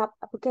to accept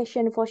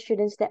application for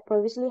students that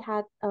previously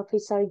had a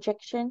visa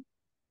rejection?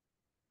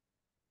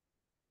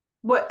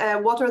 What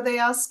are they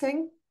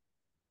asking?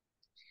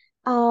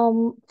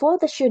 For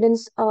the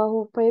students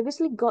who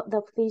previously got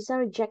the visa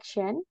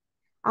rejection,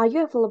 are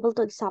you available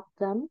to accept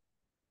them?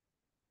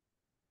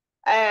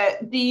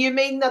 Do you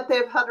mean that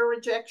they've had a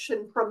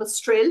rejection from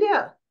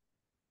Australia?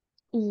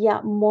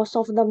 Yeah, most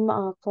of them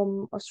are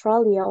from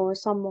Australia or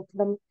some of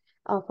them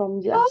are from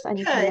US and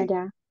Okay.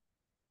 Canada.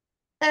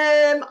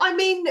 I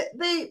mean,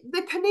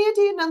 the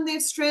Canadian and the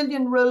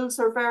Australian rules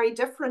are very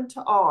different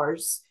to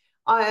ours.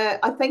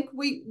 I think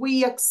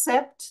we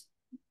accept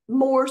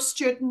more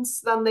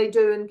students than they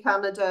do in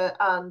Canada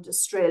and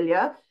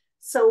Australia.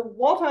 So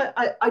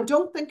I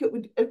don't think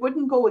it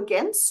wouldn't go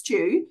against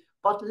you,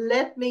 but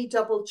let me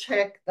double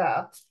check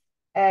that.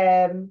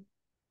 Um,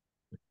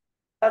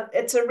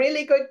 it's a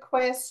really good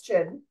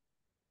question.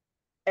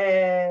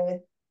 Uh,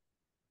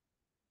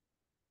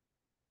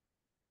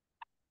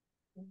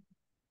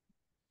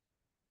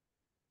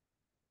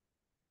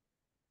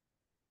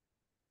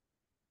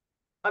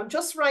 I'm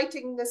just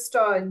writing this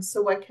down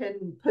so I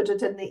can put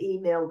it in the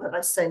email that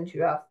I send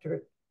you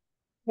after.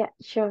 Yeah,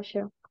 sure,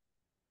 sure.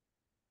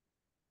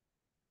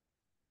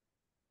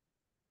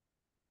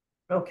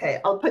 Okay,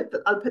 I'll put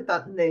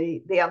that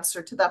in the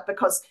answer to that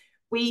because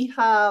we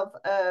have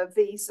a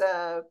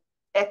visa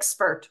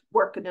expert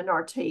working in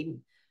our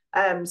team.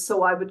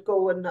 So I would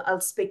go and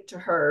I'll speak to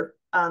her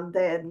and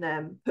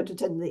then put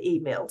it in the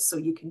email so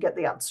you can get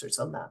the answers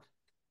on that.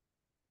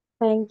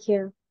 Thank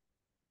you.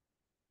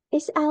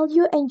 Is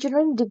LU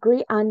engineering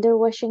degree under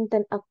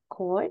Washington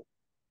Accord?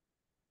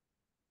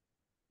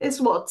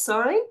 Is what,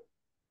 sorry?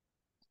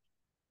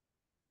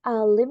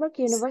 Limerick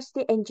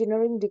University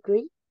engineering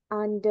degree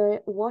under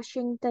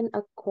Washington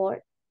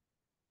Accord.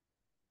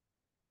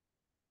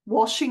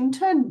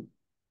 Washington?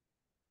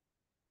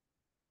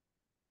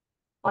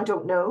 I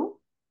don't know.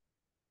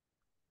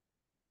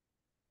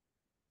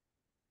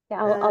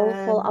 Yeah, I'll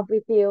follow up Um,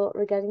 with you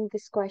regarding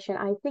this question.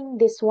 I think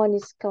this one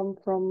is come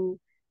from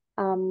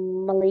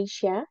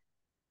Malaysia,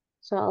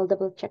 so I'll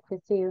double check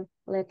with you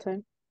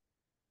later.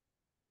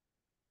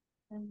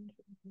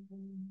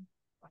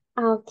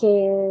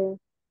 Okay,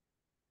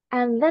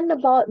 and then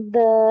about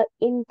the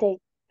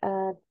intake,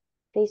 uh,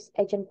 this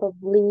agent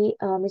probably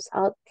missed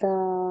out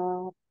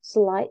the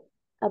slide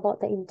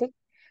about the intake.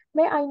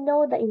 May I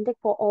know the intake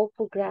for all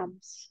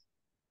programs?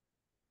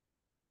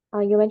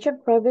 You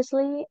mentioned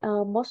previously,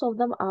 most of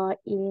them are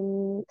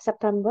in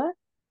September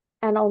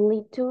and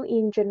only two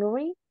in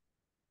January.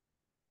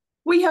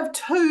 we have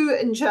two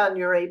in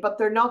January, but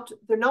they're not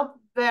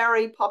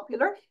very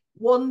popular.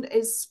 One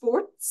is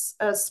sports,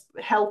 a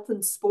health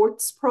and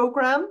sports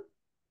program.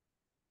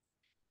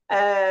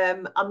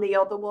 And the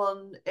other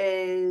one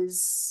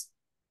is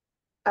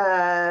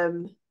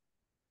um,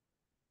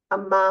 a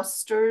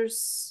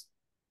master's.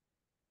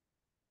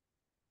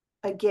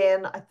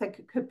 Again, I think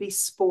it could be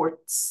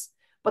sports,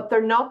 but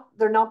they're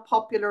not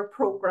popular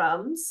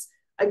programs.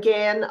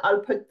 Again, I'll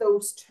put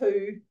those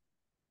two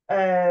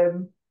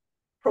um,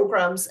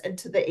 programs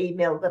into the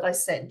email that I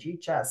send you,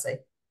 Jazzy.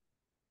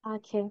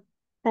 Okay,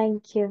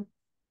 thank you.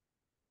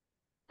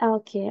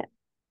 Okay,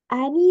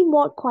 any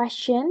more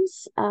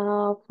questions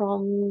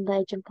from the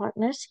agent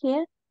partners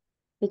here?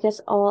 Because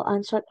all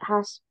answered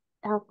has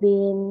have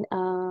been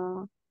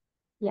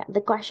yeah,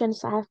 the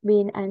questions have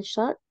been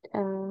answered.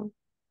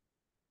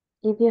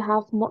 If you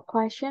have more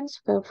questions,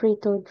 feel free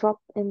to drop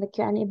in the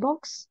Q&A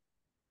box.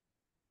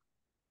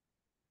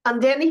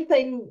 And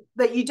anything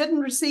that you didn't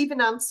receive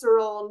an answer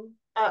on,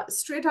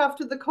 straight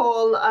after the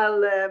call,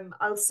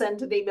 I'll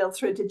send an email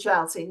through to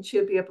Jazzy, and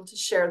she'll be able to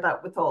share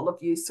that with all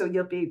of you. So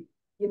you'll be,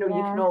 you can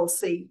Yeah. all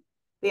see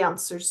the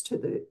answers to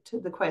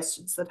the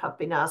questions that have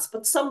been asked.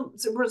 But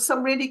there were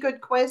some really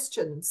good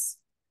questions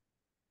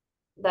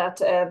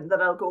that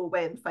I'll go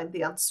away and find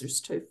the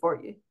answers to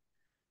for you.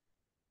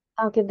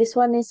 Okay, this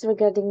one is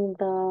regarding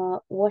the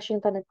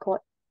Washington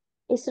Accord.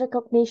 Is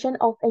recognition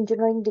of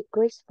engineering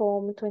degrees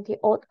from 20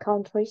 odd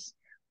countries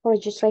for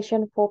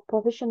registration for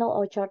professional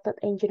or chartered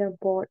engineer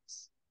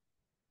boards.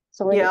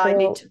 So we Yeah, need I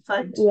need to, to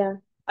find. yeah,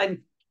 I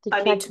to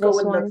I need check to go this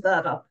and look one.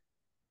 that up.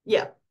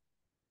 Yeah.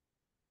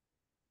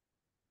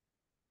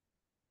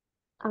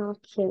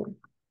 Okay.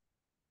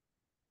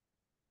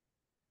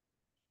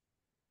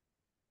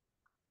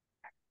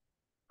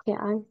 Okay,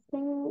 I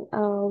think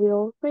we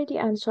already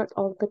answered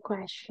all the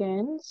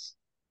questions.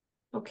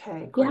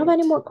 Okay, Do you have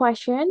any great. more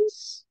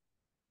questions?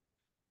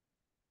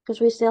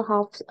 Because we still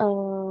have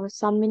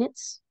some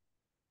minutes.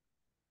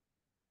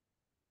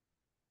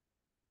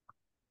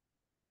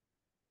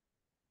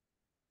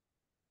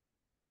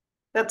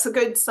 That's a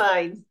good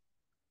sign.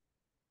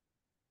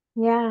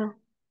 Yeah,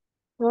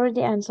 we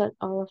already answered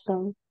all of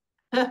them.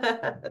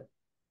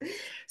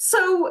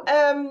 So,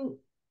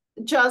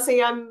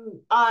 Jazzy,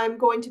 I'm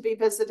going to be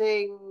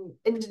visiting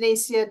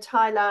Indonesia,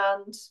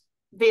 Thailand,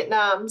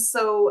 Vietnam.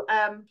 So,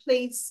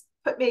 please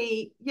put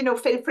me,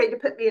 feel free to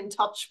put me in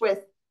touch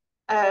with,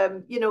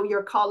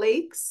 your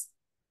colleagues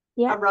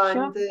Yeah, sure.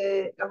 around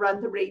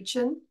the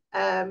region.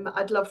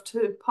 I'd love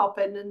to pop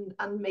in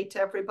and meet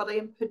everybody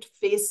and put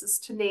faces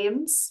to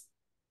names.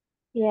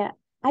 Yeah.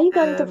 Are you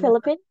going to Um,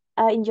 Philippines?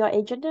 In your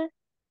agenda?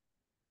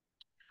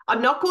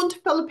 I'm not going to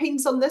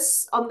Philippines on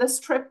this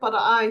trip, but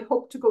I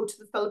hope to go to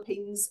the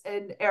Philippines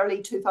in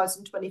early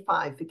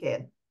 2025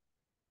 again.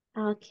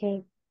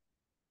 Okay.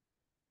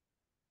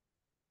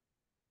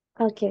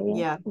 Okay, yeah.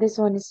 Yeah. This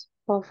one is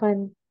for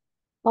fun.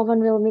 Often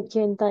will meet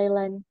you in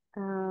Thailand.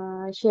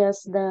 She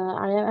has the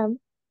IMM,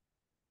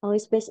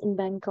 always based in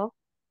Bangkok.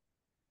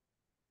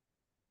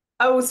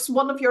 Oh, it's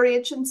one of your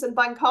agents in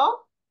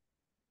Bangkok?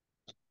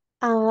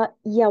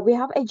 Yeah, we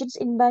have agents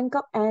in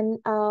Bangkok, and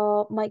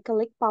my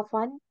colleague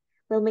Pafan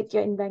will meet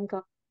you in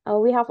Bangkok.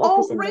 We have Oh,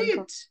 office in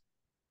Bangkok. great.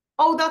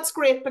 Oh, that's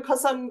great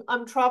because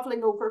I'm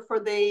traveling over for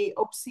the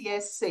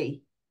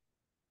OCSC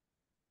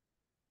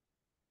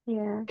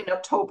Yeah. in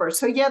October.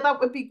 So yeah, that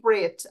would be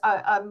great.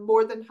 I'm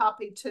more than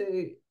happy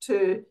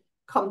to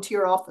come to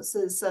your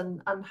offices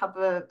and have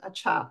a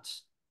chat.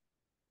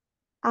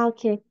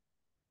 Okay.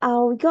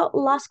 We got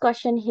last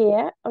question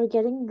here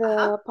regarding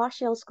Uh-huh. the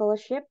partial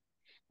scholarship.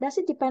 Does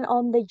it depend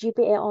on the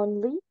GPA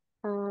only?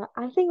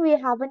 I think we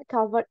haven't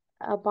covered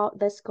about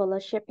the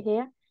scholarship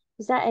here.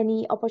 Is there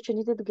any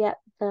opportunity to get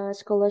the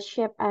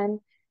scholarship and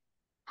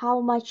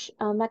how much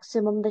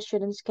maximum the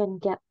students can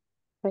get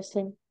per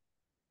se?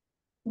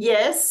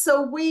 Yes,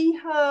 so we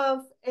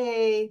have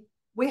a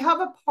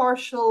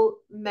partial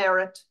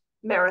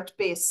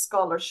merit-based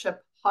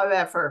scholarship.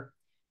 However,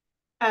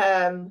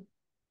 um,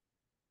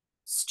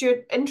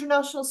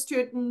 international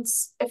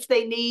students, if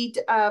they need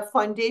a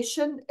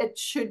foundation, it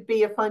should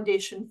be a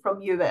foundation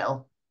from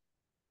UL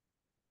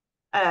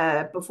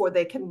before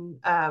they can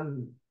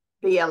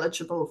be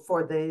eligible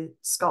for the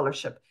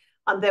scholarship.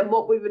 And then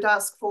what we would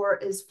ask for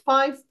is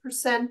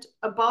 5%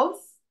 above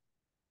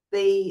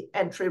the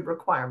entry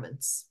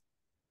requirements.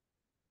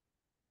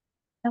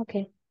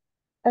 Okay.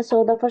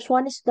 So the first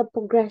one is the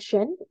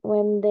progression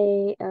when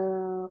they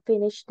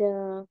finish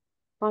the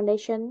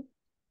foundation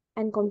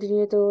and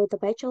continue to the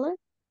bachelor,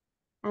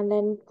 and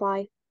then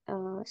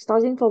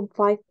starting from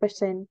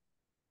 5%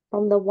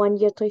 from the 1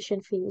 year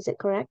tuition fee. Is it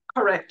correct?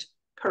 Correct,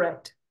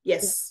 correct. Yeah.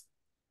 Yes.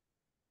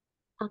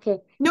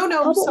 Okay. No, How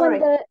no, about when sorry.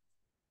 the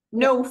yeah,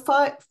 No,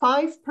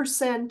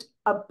 5%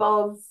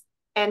 above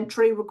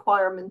entry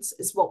requirements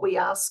is what we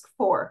ask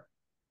for.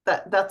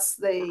 That's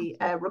the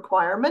okay,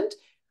 requirement.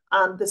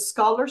 And the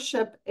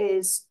scholarship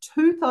is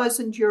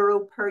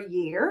 €2,000 per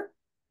year,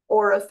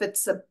 or if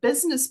it's a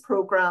business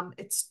program,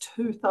 it's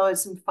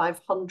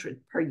 2,500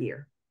 per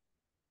year.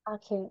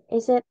 okay.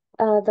 Is it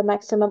the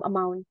maximum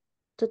amount?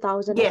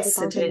 2,000 and two Yes,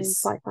 it thousand and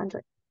is. five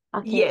hundred.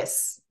 Okay.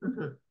 Yes.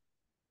 Mhm.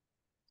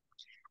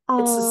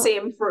 It's the Uh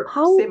same for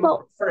how same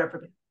about for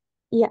everybody.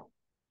 yeah.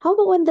 How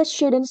about when the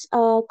students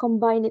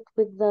combine it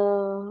with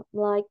the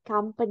like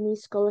company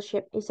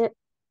scholarship? Is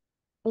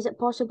it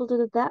possible to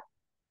do that?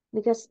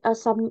 Because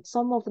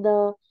some of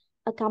the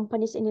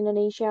companies in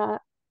Indonesia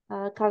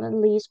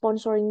currently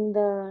sponsoring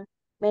the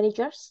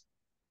managers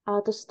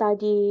to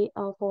study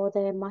for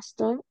their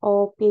master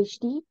or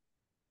PhD.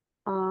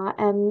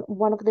 And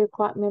one of the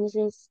requirements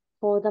is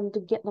for them to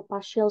get the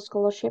partial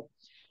scholarship.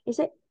 Is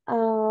it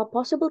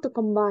possible to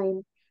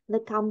combine the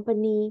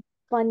company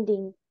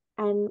funding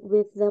and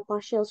with the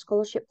partial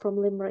scholarship from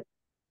Limerick?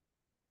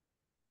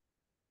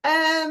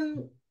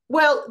 Um,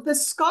 well, the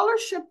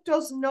scholarship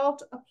does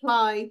not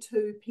apply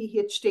to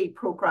PhD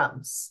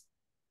programs,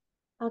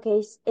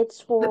 Okay, it's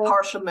the for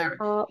partial merit.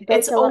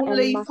 It's bachelor and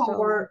only master only.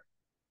 for,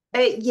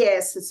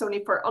 yes, it's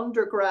only for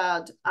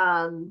undergrad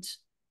and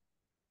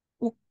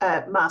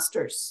Yeah,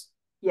 masters.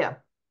 Yeah.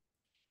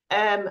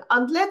 And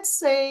let's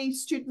say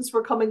students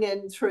were coming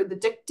in through the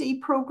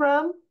Dictee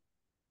program.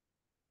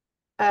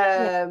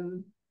 yeah,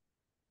 Um,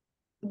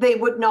 they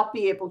would not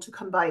be able to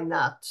combine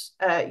that.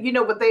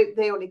 But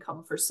they only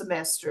come for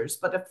semesters.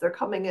 But if they're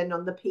coming in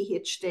on the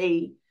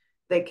PhD,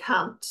 they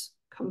can't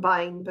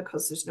combine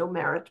because there's no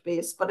merit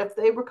base. But if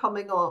they were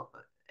coming on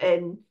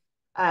in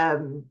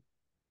um,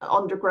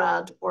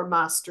 undergrad or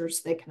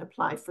masters, they can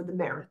apply for the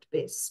merit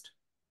based.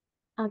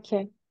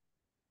 okay.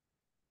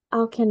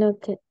 Okay,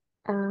 noted.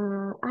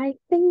 I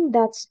think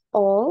that's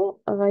all,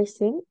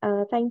 Rising.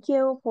 Thank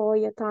you for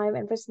your time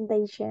and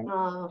presentation.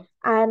 Uh,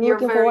 And you're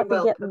looking very forward to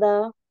get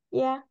welcome.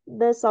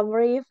 the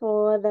summary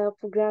for the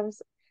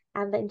programs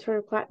and the intro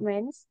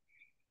requirements.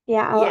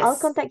 Yeah, I'll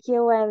Yes, contact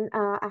you when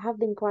I have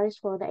the inquiries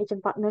for the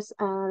agent partners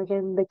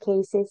regarding the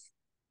cases.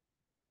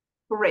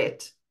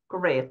 great,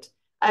 great.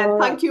 And All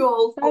right. thank you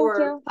all Thank for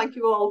you. thank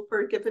you all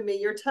for giving me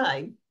your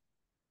time.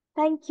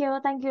 Thank you.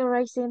 Thank you,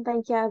 Racing.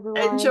 Thank you,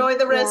 everyone. Enjoy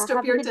the Yeah, rest of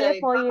have a your good day day.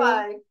 for you.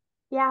 Bye-bye.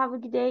 Yeah, have a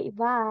good day.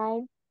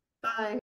 Bye. Bye.